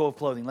next article of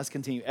clothing. Let's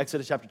continue.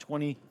 Exodus chapter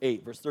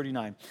 28, verse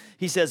 39.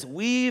 He says,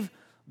 weave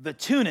the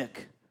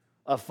tunic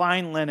of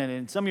fine linen.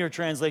 And some of your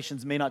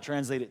translations may not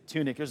translate it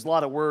tunic. There's a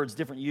lot of words,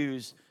 different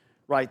used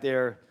right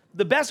there.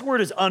 The best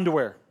word is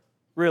underwear,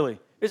 really.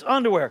 It's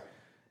underwear.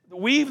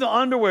 Weave the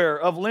underwear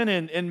of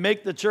linen and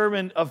make the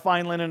turban of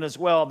fine linen as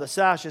well. The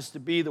sash is to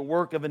be the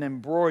work of an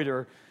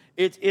embroider.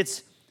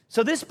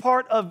 So this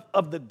part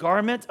of the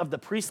garment, of the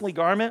priestly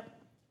garment,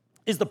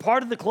 is the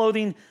part of the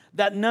clothing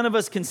that none of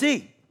us can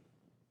see.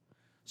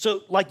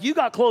 So like you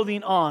got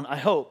clothing on, I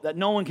hope, that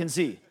no one can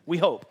see. We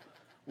hope.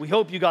 We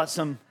hope you got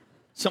some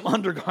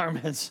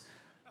undergarments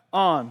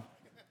on.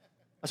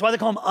 That's why they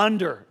call them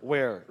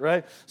underwear,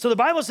 right? So the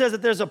Bible says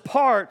that there's a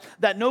part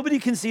that nobody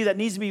can see that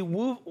needs to be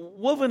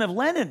woven of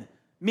linen,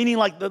 meaning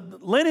like the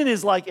linen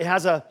is like it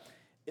has a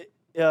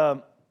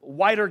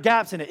wider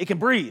gaps in it. It can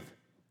breathe.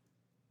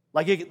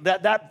 Like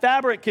that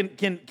fabric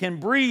can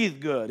breathe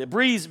good. It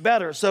breathes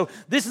better. So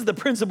this is the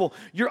principle.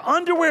 Your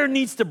underwear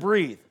needs to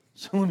breathe.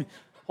 So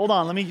hold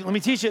on. Let me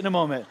teach it in a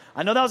moment.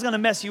 I know that was going to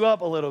mess you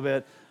up a little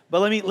bit, but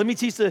let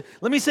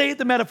me say it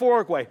the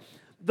metaphoric way.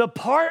 The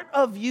part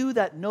of you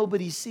that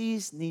nobody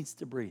sees needs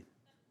to breathe.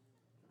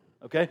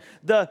 Okay?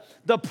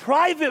 The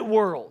private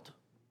world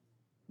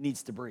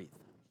needs to breathe.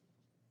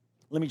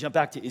 Let me jump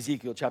back to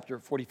Ezekiel chapter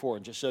 44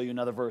 and just show you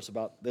another verse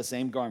about the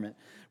same garment.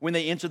 When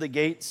they enter the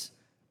gates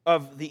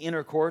of the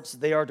inner courts,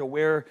 they are to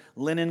wear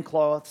linen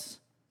cloths.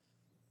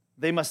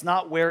 They must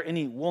not wear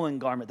any woolen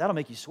garment. That'll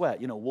make you sweat.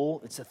 You know,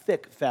 wool, it's a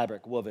thick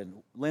fabric,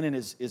 woven. Linen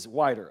is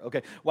wider,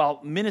 okay? While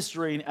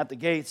ministering at the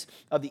gates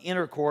of the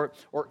inner court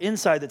or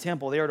inside the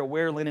temple, they are to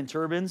wear linen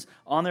turbans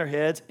on their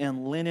heads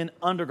and linen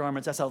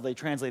undergarments. That's how they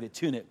translated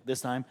tunic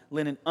this time.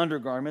 Linen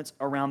undergarments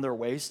around their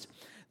waist.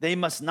 They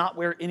must not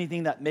wear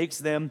anything that makes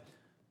them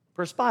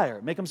perspire,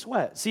 make them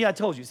sweat. See, I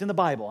told you, it's in the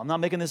Bible. I'm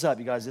not making this up,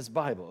 you guys. It's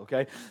Bible,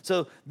 okay?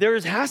 So there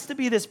has to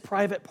be this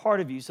private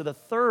part of you. So the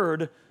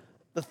third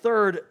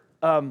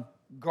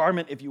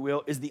garment, if you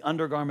will, is the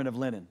undergarment of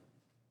linen.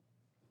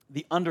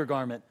 The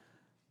undergarment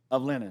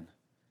of linen.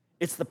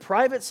 It's the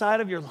private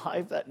side of your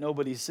life that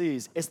nobody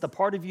sees. It's the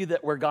part of you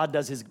where God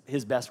does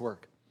his best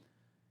work,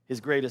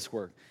 his greatest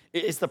work.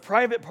 It's the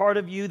private part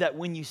of you that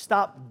when you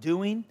stop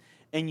doing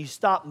and you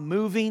stop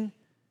moving,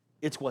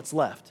 it's what's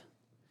left.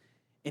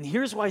 And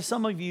here's why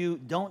some of you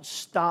don't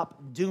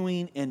stop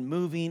doing and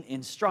moving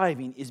and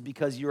striving is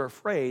because you're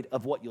afraid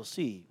of what you'll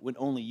see when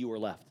only you are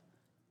left.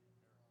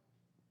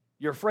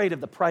 You're afraid of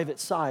the private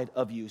side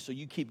of you, so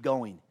you keep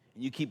going,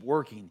 and you keep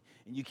working,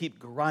 and you keep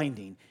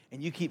grinding,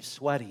 and you keep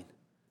sweating.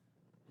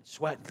 And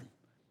sweating.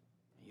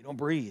 You don't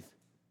breathe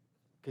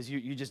because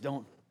you just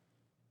don't.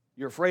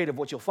 You're afraid of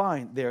what you'll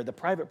find there. The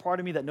private part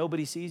of me that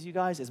nobody sees, you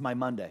guys, is my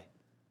Monday.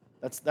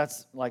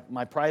 That's like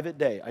my private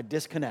day. I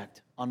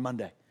disconnect on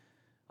Monday.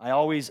 I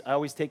always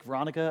take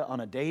Veronica on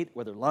a date,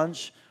 whether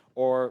lunch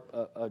or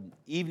an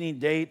evening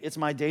date. It's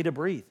my day to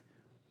breathe.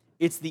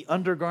 It's the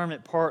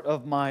undergarment part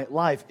of my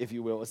life, if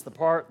you will. It's the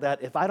part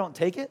that if I don't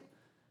take it,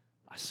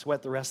 I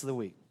sweat the rest of the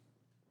week.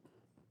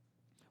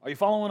 Are you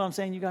following what I'm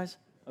saying, you guys?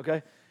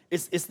 Okay?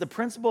 It's the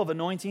principle of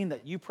anointing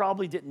that you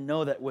probably didn't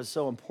know that was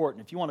so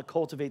important if you want to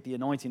cultivate the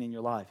anointing in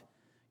your life.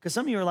 Because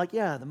some of you are like,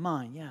 yeah, the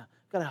mind, yeah.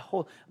 We've got a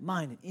whole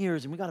mind and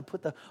ears, and we got to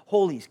put the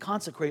holies,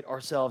 consecrate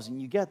ourselves,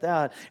 and you get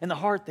that. And the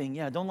heart thing,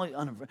 yeah, don't let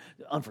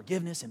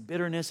unforgiveness and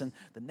bitterness and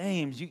the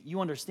names. You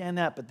understand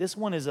that, but this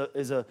one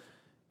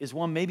is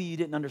one maybe you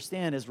didn't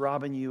understand is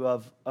robbing you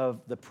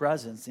of the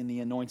presence in the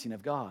anointing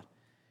of God.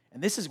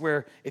 And this is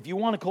where, if you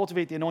want to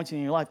cultivate the anointing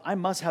in your life, I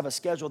must have a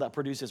schedule that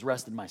produces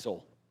rest in my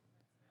soul.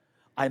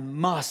 I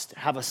must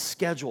have a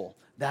schedule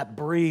that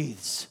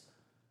breathes,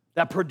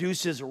 that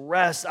produces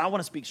rest. I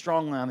want to speak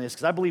strongly on this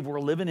because I believe we're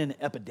living in an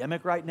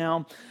epidemic right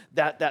now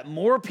that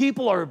more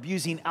people are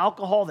abusing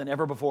alcohol than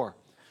ever before.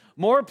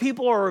 More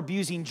people are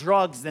abusing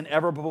drugs than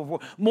ever before.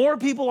 More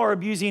people are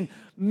abusing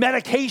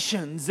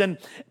medications than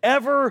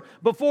ever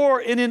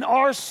before. And in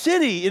our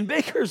city, in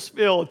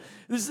Bakersfield,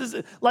 this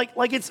is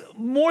like it's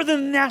more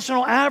than the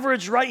national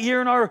average right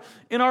here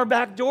in our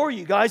back door,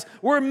 you guys.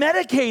 We're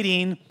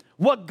medicating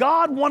what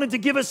God wanted to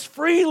give us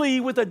freely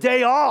with a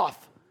day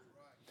off.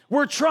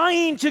 We're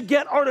trying to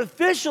get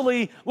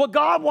artificially what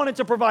God wanted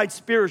to provide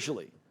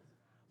spiritually.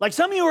 Like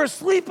some of you are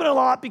sleeping a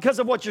lot because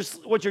of what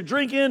you're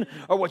drinking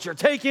or what you're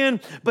taking,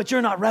 but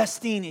you're not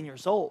resting in your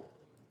soul.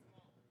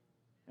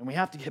 And we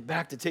have to get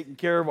back to taking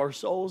care of our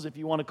souls if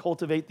you want to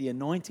cultivate the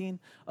anointing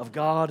of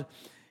God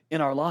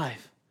in our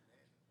life.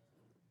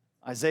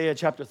 Isaiah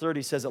chapter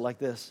 30 says it like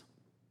this.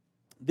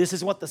 This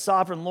is what the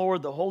sovereign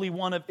Lord, the Holy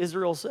One of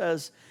Israel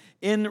says,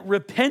 in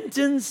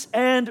repentance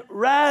and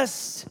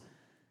rest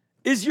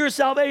is your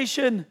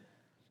salvation.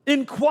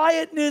 In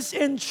quietness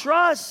and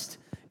trust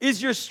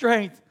is your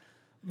strength.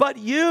 But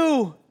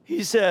you,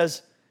 he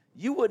says,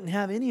 you wouldn't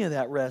have any of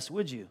that rest,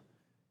 would you?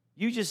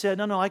 You just said,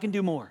 no, I can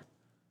do more.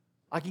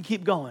 I can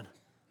keep going.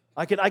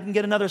 I can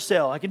get another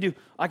sale. I can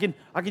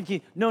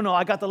keep, no,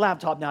 I got the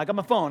laptop now. I got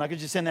my phone. I can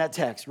just send that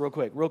text real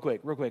quick.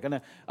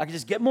 And I can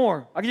just get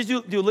more. I can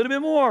just do a little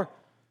bit more.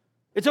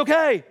 It's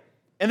okay.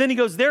 And then he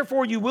goes,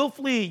 therefore you will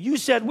flee. You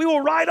said, we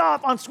will ride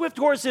off on swift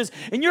horses,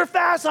 and you're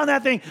fast on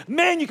that thing.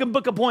 Man, you can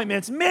book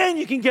appointments. Man,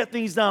 you can get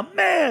things done.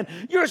 Man,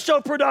 you're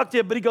so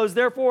productive. But he goes,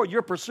 therefore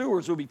your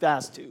pursuers will be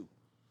fast too.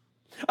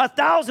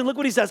 1,000, look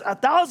what he says,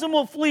 1,000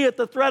 will flee at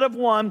the threat of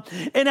one,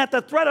 and at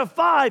the threat of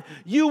 5,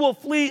 you will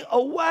flee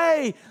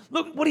away.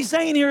 Look, what he's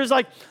saying here is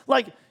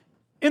like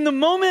in the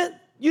moment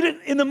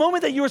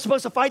that you were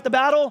supposed to fight the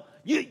battle,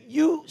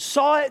 you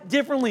saw it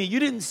differently. You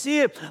didn't see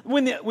it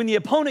when the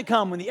opponent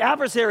came, when the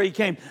adversary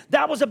came.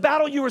 That was a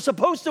battle you were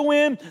supposed to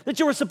win, that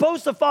you were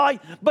supposed to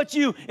fight, but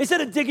you,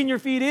 instead of digging your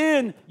feet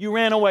in, you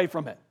ran away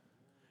from it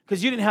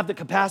because you didn't have the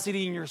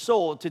capacity in your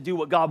soul to do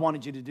what God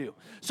wanted you to do.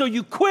 So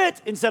you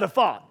quit instead of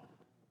fought.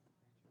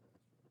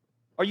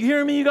 Are you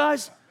hearing me, you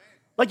guys?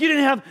 Like you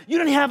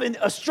didn't have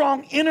a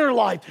strong inner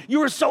life. You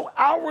were so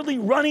outwardly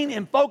running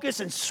and focused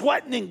and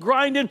sweating and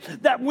grinding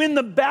that when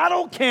the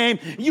battle came,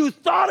 you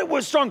thought it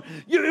was strong.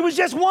 It was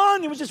just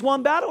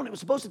one battle, and it was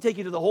supposed to take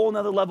you to the whole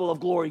another level of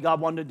glory God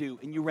wanted to do.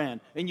 And you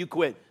ran, and you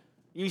quit,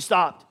 and you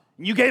stopped,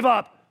 and you gave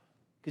up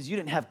because you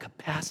didn't have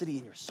capacity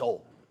in your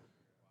soul.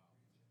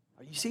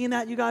 Are you seeing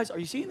that, you guys? Are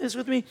you seeing this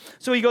with me?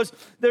 So he goes,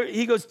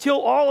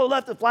 till all are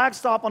left a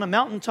flagstaff on a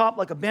mountaintop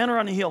like a banner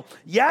on a hill.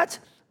 Yet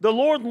the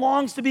Lord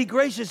longs to be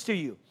gracious to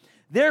you.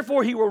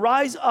 Therefore, he will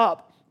rise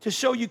up to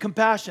show you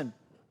compassion.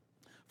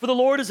 For the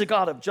Lord is a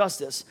God of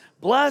justice.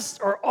 Blessed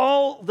are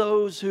all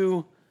those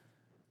who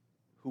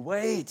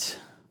wait.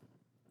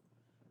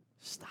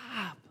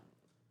 Stop.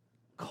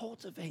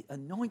 Cultivate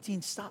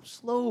anointing. Stop.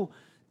 Slow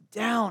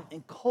down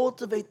and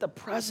cultivate the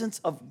presence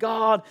of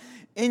God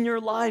in your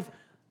life.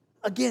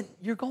 Again,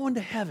 you're going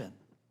to heaven.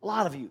 A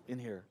lot of you in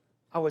here,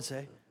 I would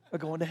say, are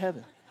going to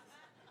heaven.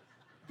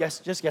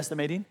 Just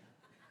guesstimating.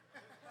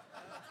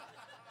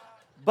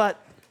 But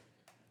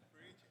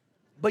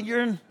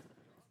you're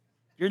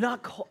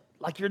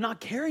not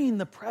carrying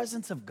the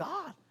presence of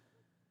God,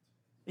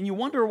 and you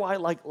wonder why.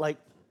 Like,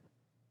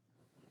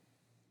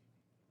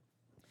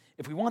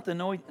 if we want the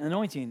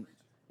anointing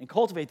and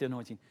cultivate the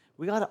anointing,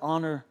 we got to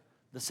honor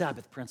the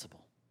Sabbath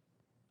principle.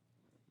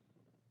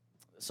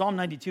 Psalm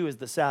 92 is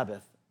the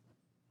Sabbath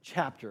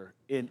chapter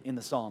in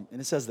the Psalm,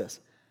 and it says this: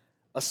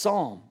 a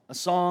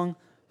song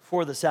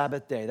for the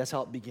Sabbath day. That's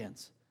how it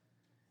begins.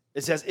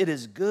 It says, it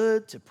is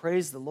good to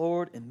praise the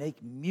Lord and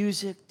make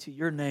music to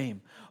your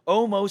name,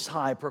 O Most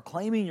High,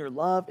 proclaiming your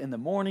love in the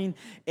morning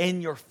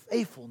and your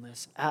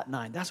faithfulness at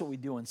night. That's what we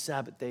do on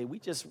Sabbath day. We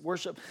just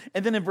worship.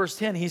 And then in verse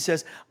 10, he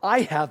says,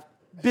 I have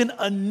been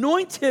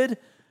anointed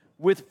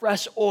with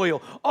fresh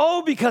oil.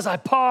 Oh, because I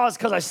paused,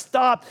 because I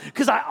stopped,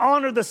 because I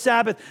honored the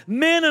Sabbath.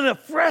 Man, and a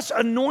fresh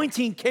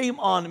anointing came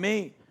on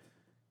me.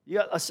 You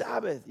got a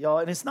Sabbath, y'all.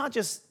 And it's not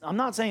just, I'm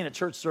not saying a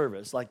church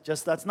service.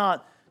 That's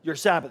not your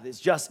Sabbath.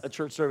 It's just a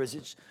church service.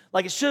 It's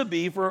like it should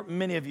be for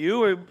many of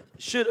you, or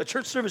a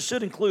church service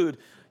should include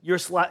your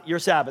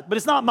Sabbath. But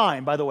it's not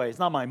mine, by the way. It's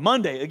not mine.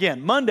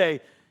 Monday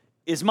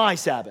is my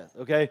Sabbath,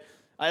 okay?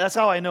 That's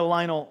how I know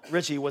Lionel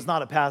Richie was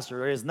not a pastor.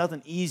 There is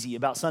nothing easy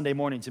about Sunday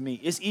morning to me.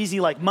 It's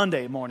easy like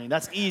Monday morning.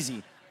 That's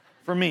easy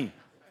for me.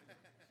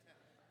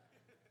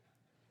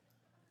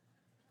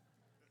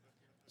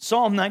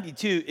 Psalm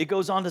 92, it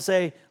goes on to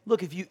say,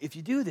 look, if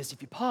you do this,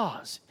 if you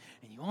pause,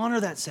 and you honor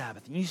that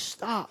Sabbath, and you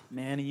stop,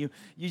 man, and you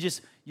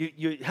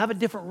have a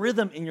different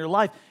rhythm in your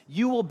life,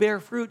 you will bear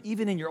fruit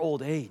even in your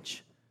old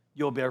age.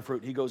 You'll bear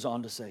fruit. He goes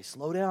on to say,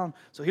 slow down.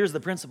 So here's the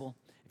principle.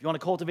 If you want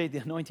to cultivate the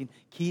anointing,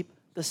 keep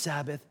the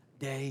Sabbath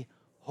day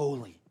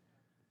holy.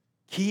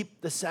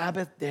 Keep the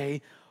Sabbath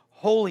day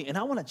holy. And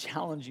I want to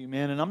challenge you,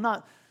 man. And I'm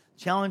not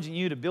challenging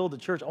you to build the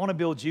church. I want to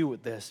build you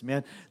with this,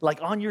 man.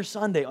 Like on your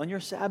Sunday, on your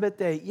Sabbath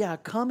day, yeah,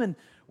 come and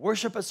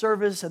worship a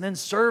service and then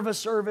serve a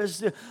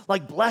service.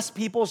 Like bless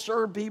people,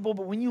 serve people.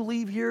 But when you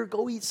leave here,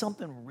 go eat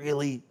something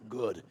really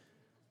good.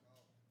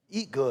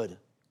 Eat good.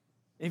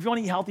 And if you want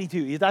to eat healthy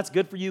too, if that's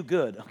good for you,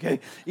 good, okay?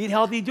 Eat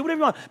healthy, do whatever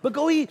you want. But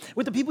go eat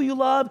with the people you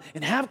love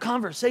and have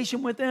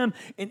conversation with them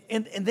and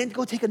then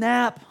go take a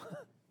nap.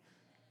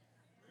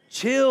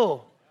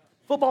 Chill.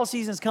 Football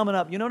season's coming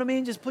up, you know what I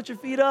mean? Just put your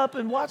feet up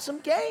and watch some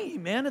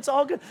game, man. It's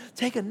all good.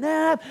 Take a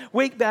nap,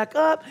 wake back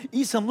up,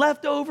 eat some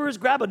leftovers,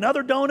 grab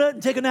another donut,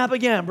 and take a nap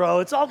again,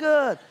 bro. It's all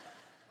good.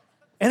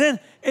 And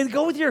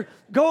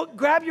go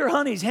grab your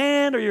honey's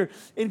hand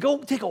and go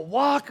take a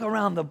walk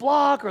around the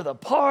block or the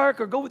park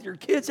or go with your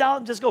kids out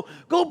and just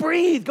go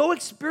breathe, go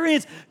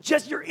experience.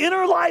 Just your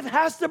inner life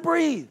has to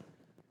breathe.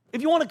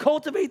 If you want to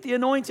cultivate the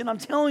anointing, I'm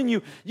telling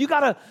you, you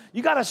gotta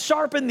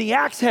sharpen the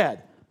axe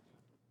head.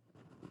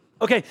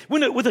 Okay,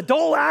 with a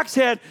dull axe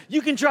head,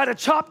 you can try to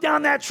chop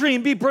down that tree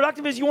and be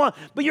productive as you want,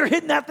 but you're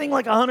hitting that thing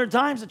like 100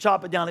 times to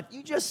chop it down. If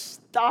you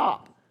just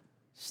stop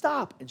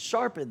and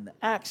sharpen the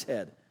axe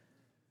head,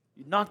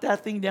 you knock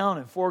that thing down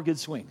in 4 good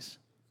swings.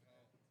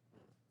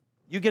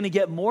 You're going to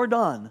get more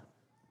done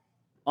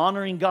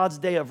honoring God's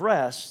day of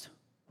rest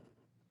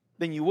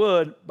than you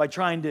would by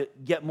trying to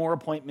get more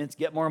appointments,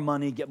 get more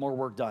money, get more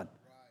work done.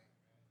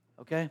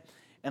 Okay?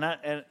 And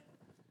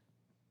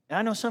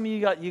I know some of you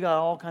got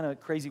all kind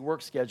of crazy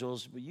work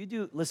schedules, but you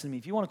do, listen to me,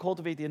 if you want to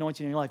cultivate the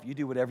anointing in your life, you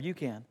do whatever you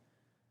can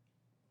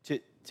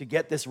to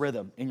get this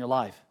rhythm in your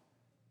life,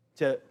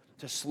 to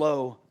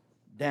slow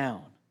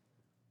down.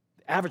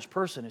 The average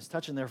person is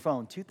touching their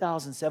phone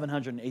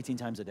 2,718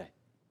 times a day.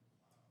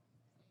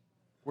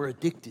 We're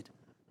addicted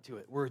to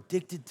it. We're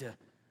addicted to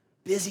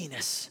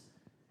busyness,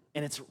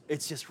 and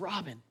it's just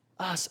robbing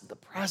us of the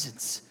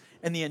presence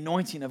and the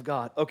anointing of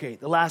God. Okay,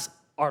 the last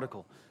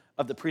article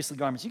of the priestly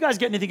garments. You guys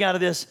get anything out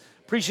of this?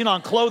 Preaching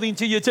on clothing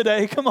to you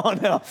today? Come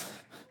on now.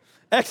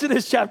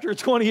 Exodus chapter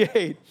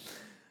 28.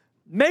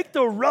 Make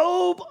the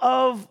robe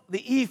of the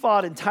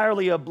ephod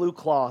entirely of blue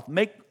cloth.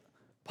 Make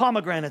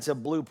pomegranates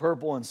of blue,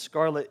 purple, and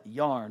scarlet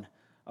yarn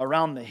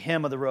around the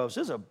hem of the robe.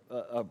 So this is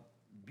a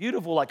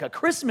beautiful, like a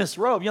Christmas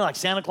robe. You know, like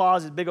Santa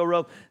Claus, his big old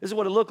robe. This is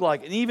what it looked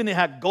like. And even it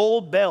had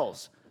gold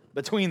bells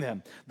between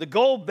them. The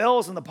gold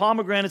bells and the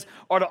pomegranates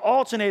are to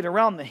alternate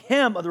around the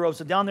hem of the robe.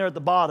 So down there at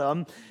the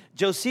bottom,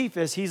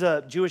 Josephus, he's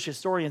a Jewish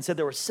historian, said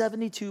there were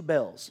 72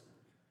 bells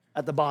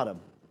at the bottom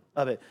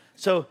of it.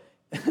 So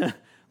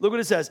look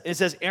what it says. It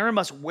says, Aaron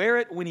must wear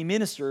it when he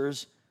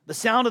ministers. The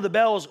sound of the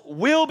bells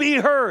will be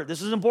heard.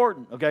 This is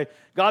important, okay?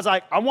 God's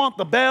like, I want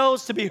the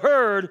bells to be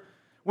heard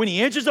when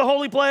he enters the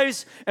holy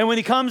place and when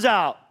he comes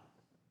out.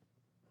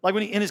 Like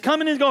when in his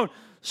coming and going,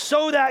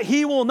 so that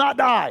he will not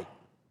die.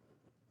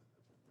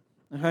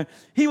 Okay?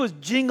 He was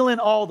jingling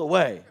all the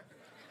way.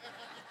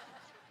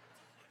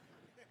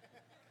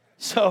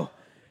 So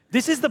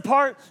this is the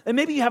part, and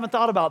maybe you haven't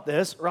thought about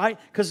this, right?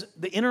 Because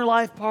the inner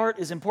life part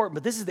is important,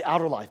 but this is the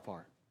outer life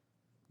part.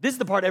 This is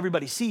the part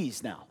everybody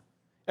sees now.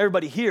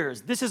 Everybody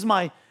hears. This is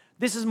my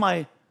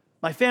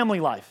family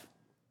life.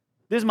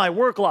 This is my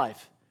work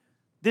life.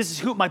 This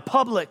is my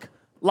public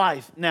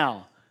life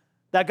now.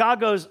 That God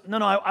goes, no,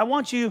 I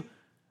want you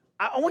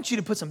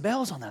to put some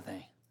bells on that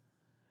thing.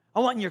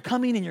 I want your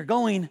coming and your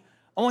going,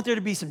 I want there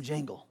to be some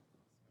jingle.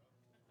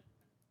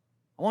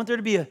 I want there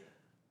to be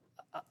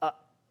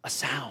a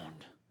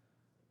sound.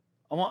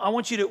 I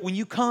want you to, when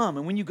you come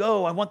and when you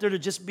go, I want there to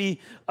just be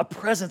a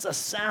presence, a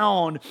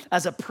sound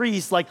as a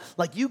priest, like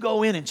you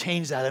go in and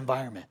change that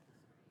environment.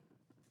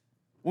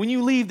 When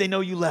you leave, they know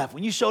you left.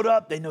 When you showed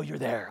up, they know you're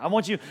there.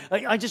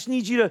 I just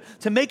need you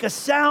to make a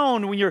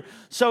sound when you're,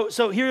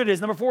 so here it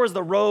is. Number 4 is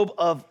the robe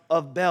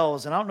of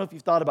bells. And I don't know if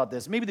you've thought about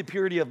this. Maybe the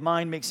purity of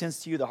mind makes sense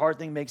to you. The heart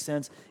thing makes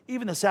sense.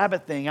 Even the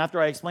Sabbath thing, after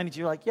I explain it to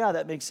you, you're like, yeah,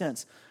 that makes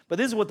sense. But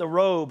this is what the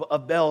robe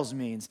of bells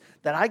means,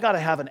 that I got to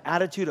have an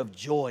attitude of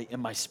joy in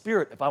my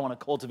spirit if I want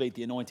to cultivate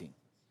the anointing.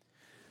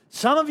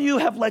 Some of you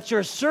have let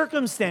your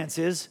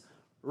circumstances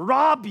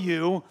rob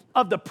you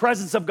of the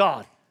presence of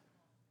God.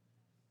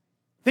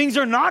 Things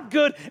are not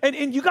good,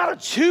 and you got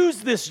to choose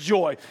this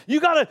joy.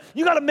 You got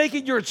to make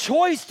it your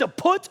choice to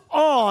put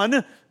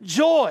on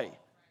joy,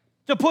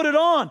 to put it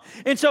on.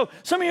 And so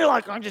some of you are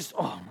like, I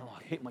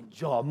hate my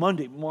job.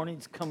 Monday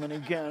morning's coming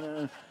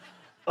again.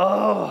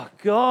 Oh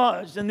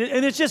gosh, and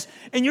it's just,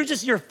 and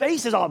your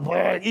face is all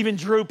even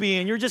droopy,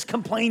 and you're just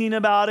complaining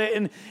about it.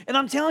 And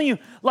I'm telling you,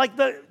 like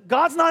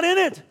God's not in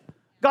it.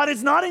 God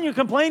is not in your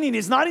complaining.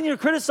 He's not in your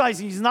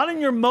criticizing. He's not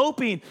in your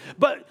moping.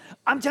 But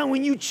I'm telling you,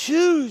 when you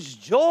choose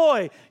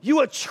joy,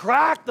 you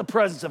attract the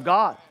presence of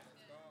God.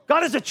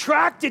 God is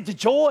attracted to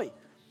joy.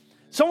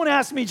 Someone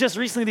asked me just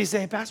recently, they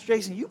say, Pastor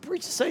Jason, you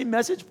preach the same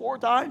message 4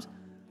 times?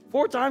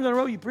 4 times in a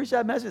row, you preach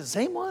that message, the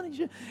same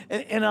one?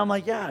 And I'm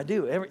like, yeah, I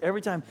do,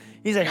 every time.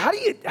 He's like, how do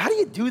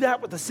you do that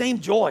with the same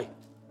joy?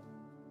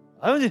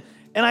 And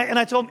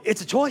I told him,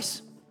 it's a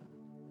choice.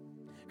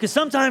 Because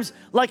sometimes,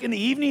 like in the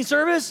evening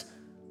service,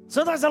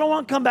 Sometimes I don't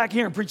want to come back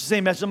here and preach the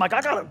same message. I'm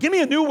like, give me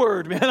a new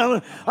word,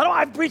 man.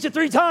 I've preached it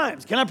 3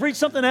 times. Can I preach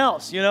something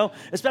else,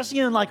 Especially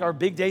in like our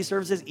big day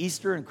services,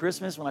 Easter and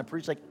Christmas, when I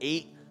preach like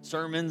 8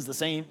 sermons, the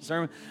same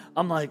sermon.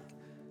 I'm like,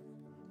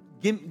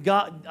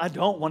 God, I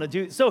don't want to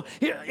do it. So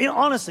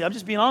honestly, I'm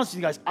just being honest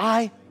with you guys.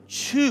 I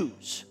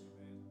choose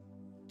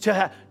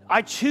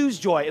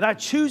joy, and I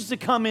choose to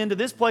come into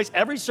this place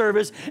every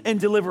service and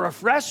deliver a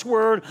fresh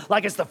word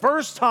like it's the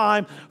first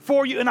time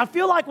for you. And I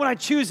feel like when I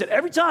choose it,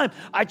 every time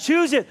I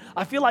choose it,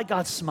 I feel like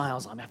God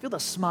smiles on me. I feel the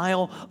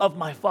smile of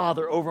my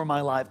Father over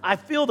my life. I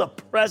feel the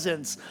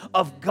presence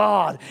of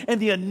God and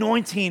the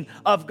anointing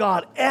of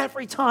God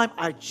every time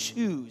I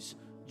choose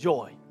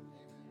joy.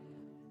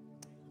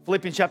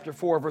 Philippians chapter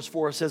 4, verse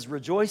 4 says,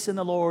 rejoice in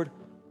the Lord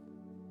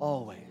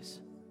always.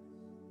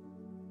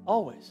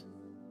 Always.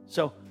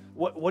 So,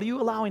 what are you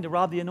allowing to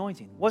rob the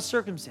anointing? What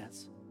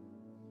circumstance?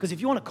 Because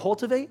if you want to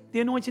cultivate the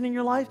anointing in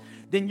your life,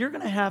 then you're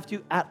going to have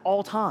to, at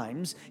all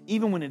times,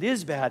 even when it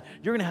is bad,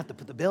 you're going to have to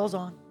put the bells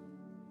on.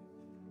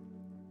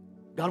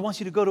 God wants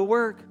you to go to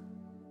work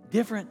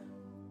different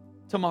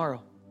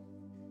tomorrow.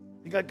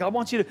 God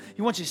wants you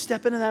to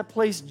step into that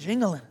place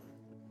jingling.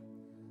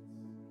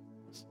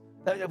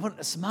 Put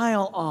a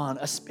smile on,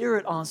 a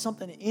spirit on,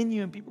 something in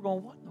you, and people are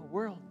going, what in the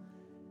world?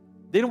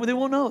 They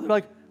won't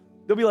know.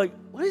 They'll be like,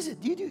 what is it?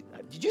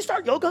 Did you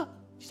start yoga?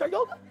 Did you start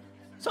yoga?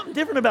 Something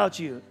different about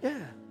you.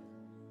 Yeah.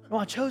 No,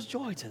 I chose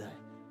joy today.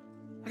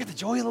 I got the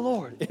joy of the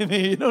Lord in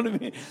me. You know what I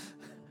mean?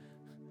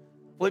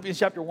 Philippians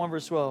chapter 1,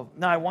 verse 12.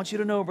 Now, I want you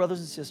to know,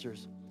 brothers and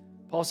sisters,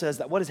 Paul says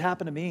that what has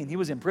happened to me, and he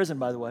was in prison,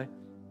 by the way,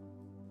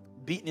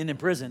 beaten and in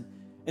prison.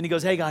 And he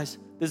goes, hey, guys,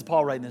 this is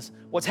Paul writing this.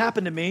 What's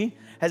happened to me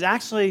has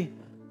actually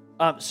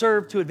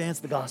served to advance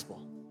the gospel.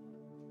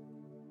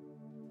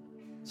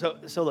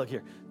 So look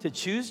here. To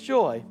choose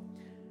joy,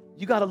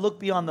 you got to look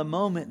beyond the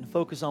moment and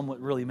focus on what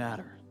really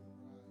matters.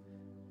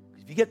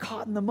 If you get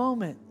caught in the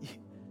moment,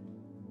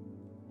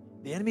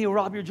 the enemy will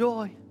rob your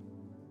joy.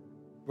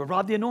 Will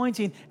rob the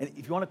anointing. And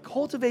if you want to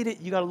cultivate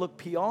it, you got to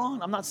look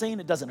beyond. I'm not saying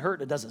it doesn't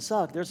hurt, it doesn't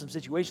suck. There's some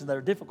situations that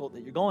are difficult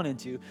that you're going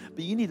into,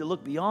 but you need to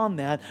look beyond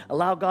that,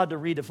 allow God to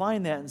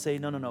redefine that and say,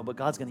 no, but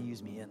God's going to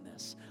use me in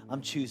this.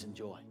 I'm choosing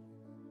joy.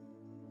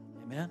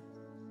 Amen?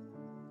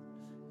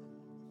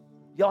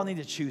 Y'all need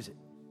to choose it.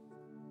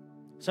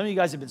 Some of you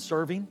guys have been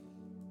serving,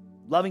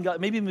 loving God,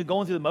 maybe even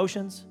going through the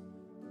motions.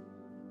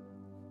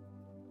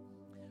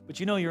 But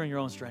you're in your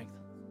own strength.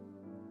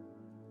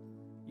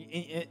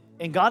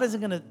 And God isn't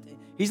going to,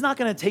 He's not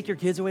going to take your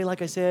kids away,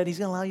 like I said. He's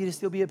going to allow you to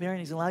still be a parent.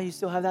 He's going to allow you to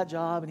still have that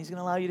job. And He's going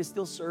to allow you to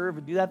still serve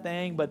and do that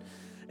thing.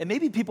 And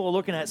maybe people are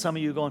looking at some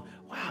of you going,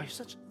 wow,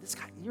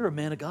 you're a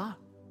man of God,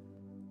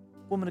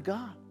 woman of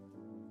God.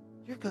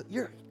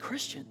 You're a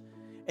Christian.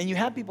 And you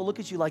have people look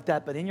at you like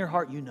that, but in your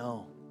heart, you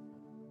know.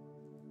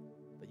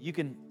 But you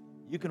can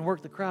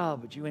work the crowd,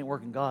 but you ain't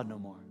working God no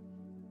more.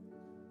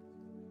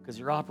 Because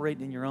you're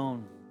operating in your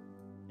own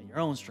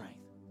strength.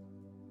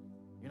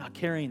 You're not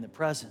carrying the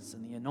presence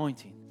and the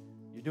anointing.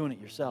 You're doing it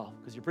yourself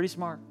because you're pretty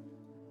smart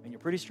and you're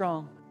pretty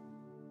strong,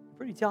 you're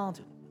pretty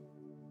talented,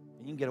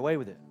 and you can get away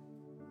with it.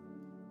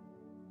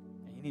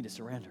 And you need to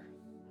surrender.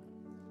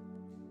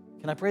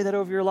 Can I pray that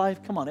over your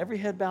life? Come on, every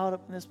head bowed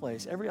up in this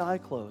place, every eye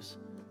closed.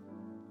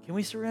 Can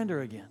we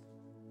surrender again?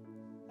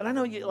 And I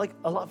know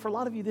for a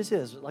lot of you, this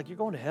is like you're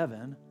going to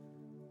heaven,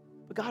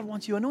 but God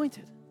wants you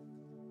anointed.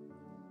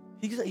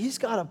 He's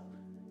got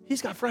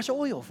fresh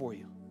oil for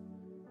you.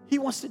 He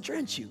wants to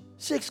drench you,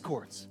 6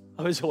 quarts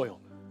of His oil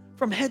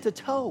from head to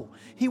toe.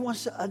 He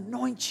wants to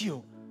anoint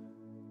you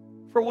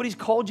for what He's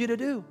called you to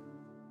do.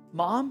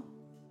 Mom,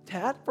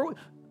 dad,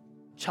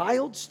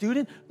 child,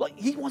 student,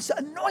 He wants to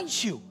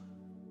anoint you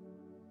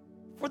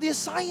for the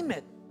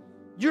assignment.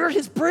 You're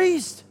His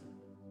priest.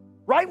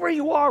 Right where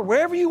you are,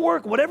 wherever you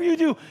work, whatever you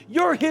do,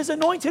 you're His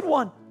anointed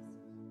one.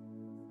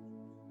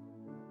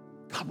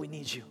 God, we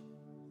need you.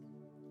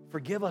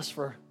 Forgive us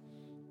for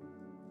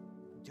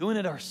doing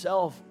it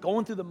ourselves,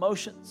 going through the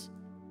motions,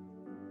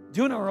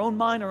 doing our own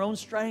mind, our own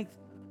strength.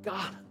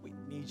 God, we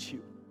need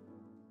you.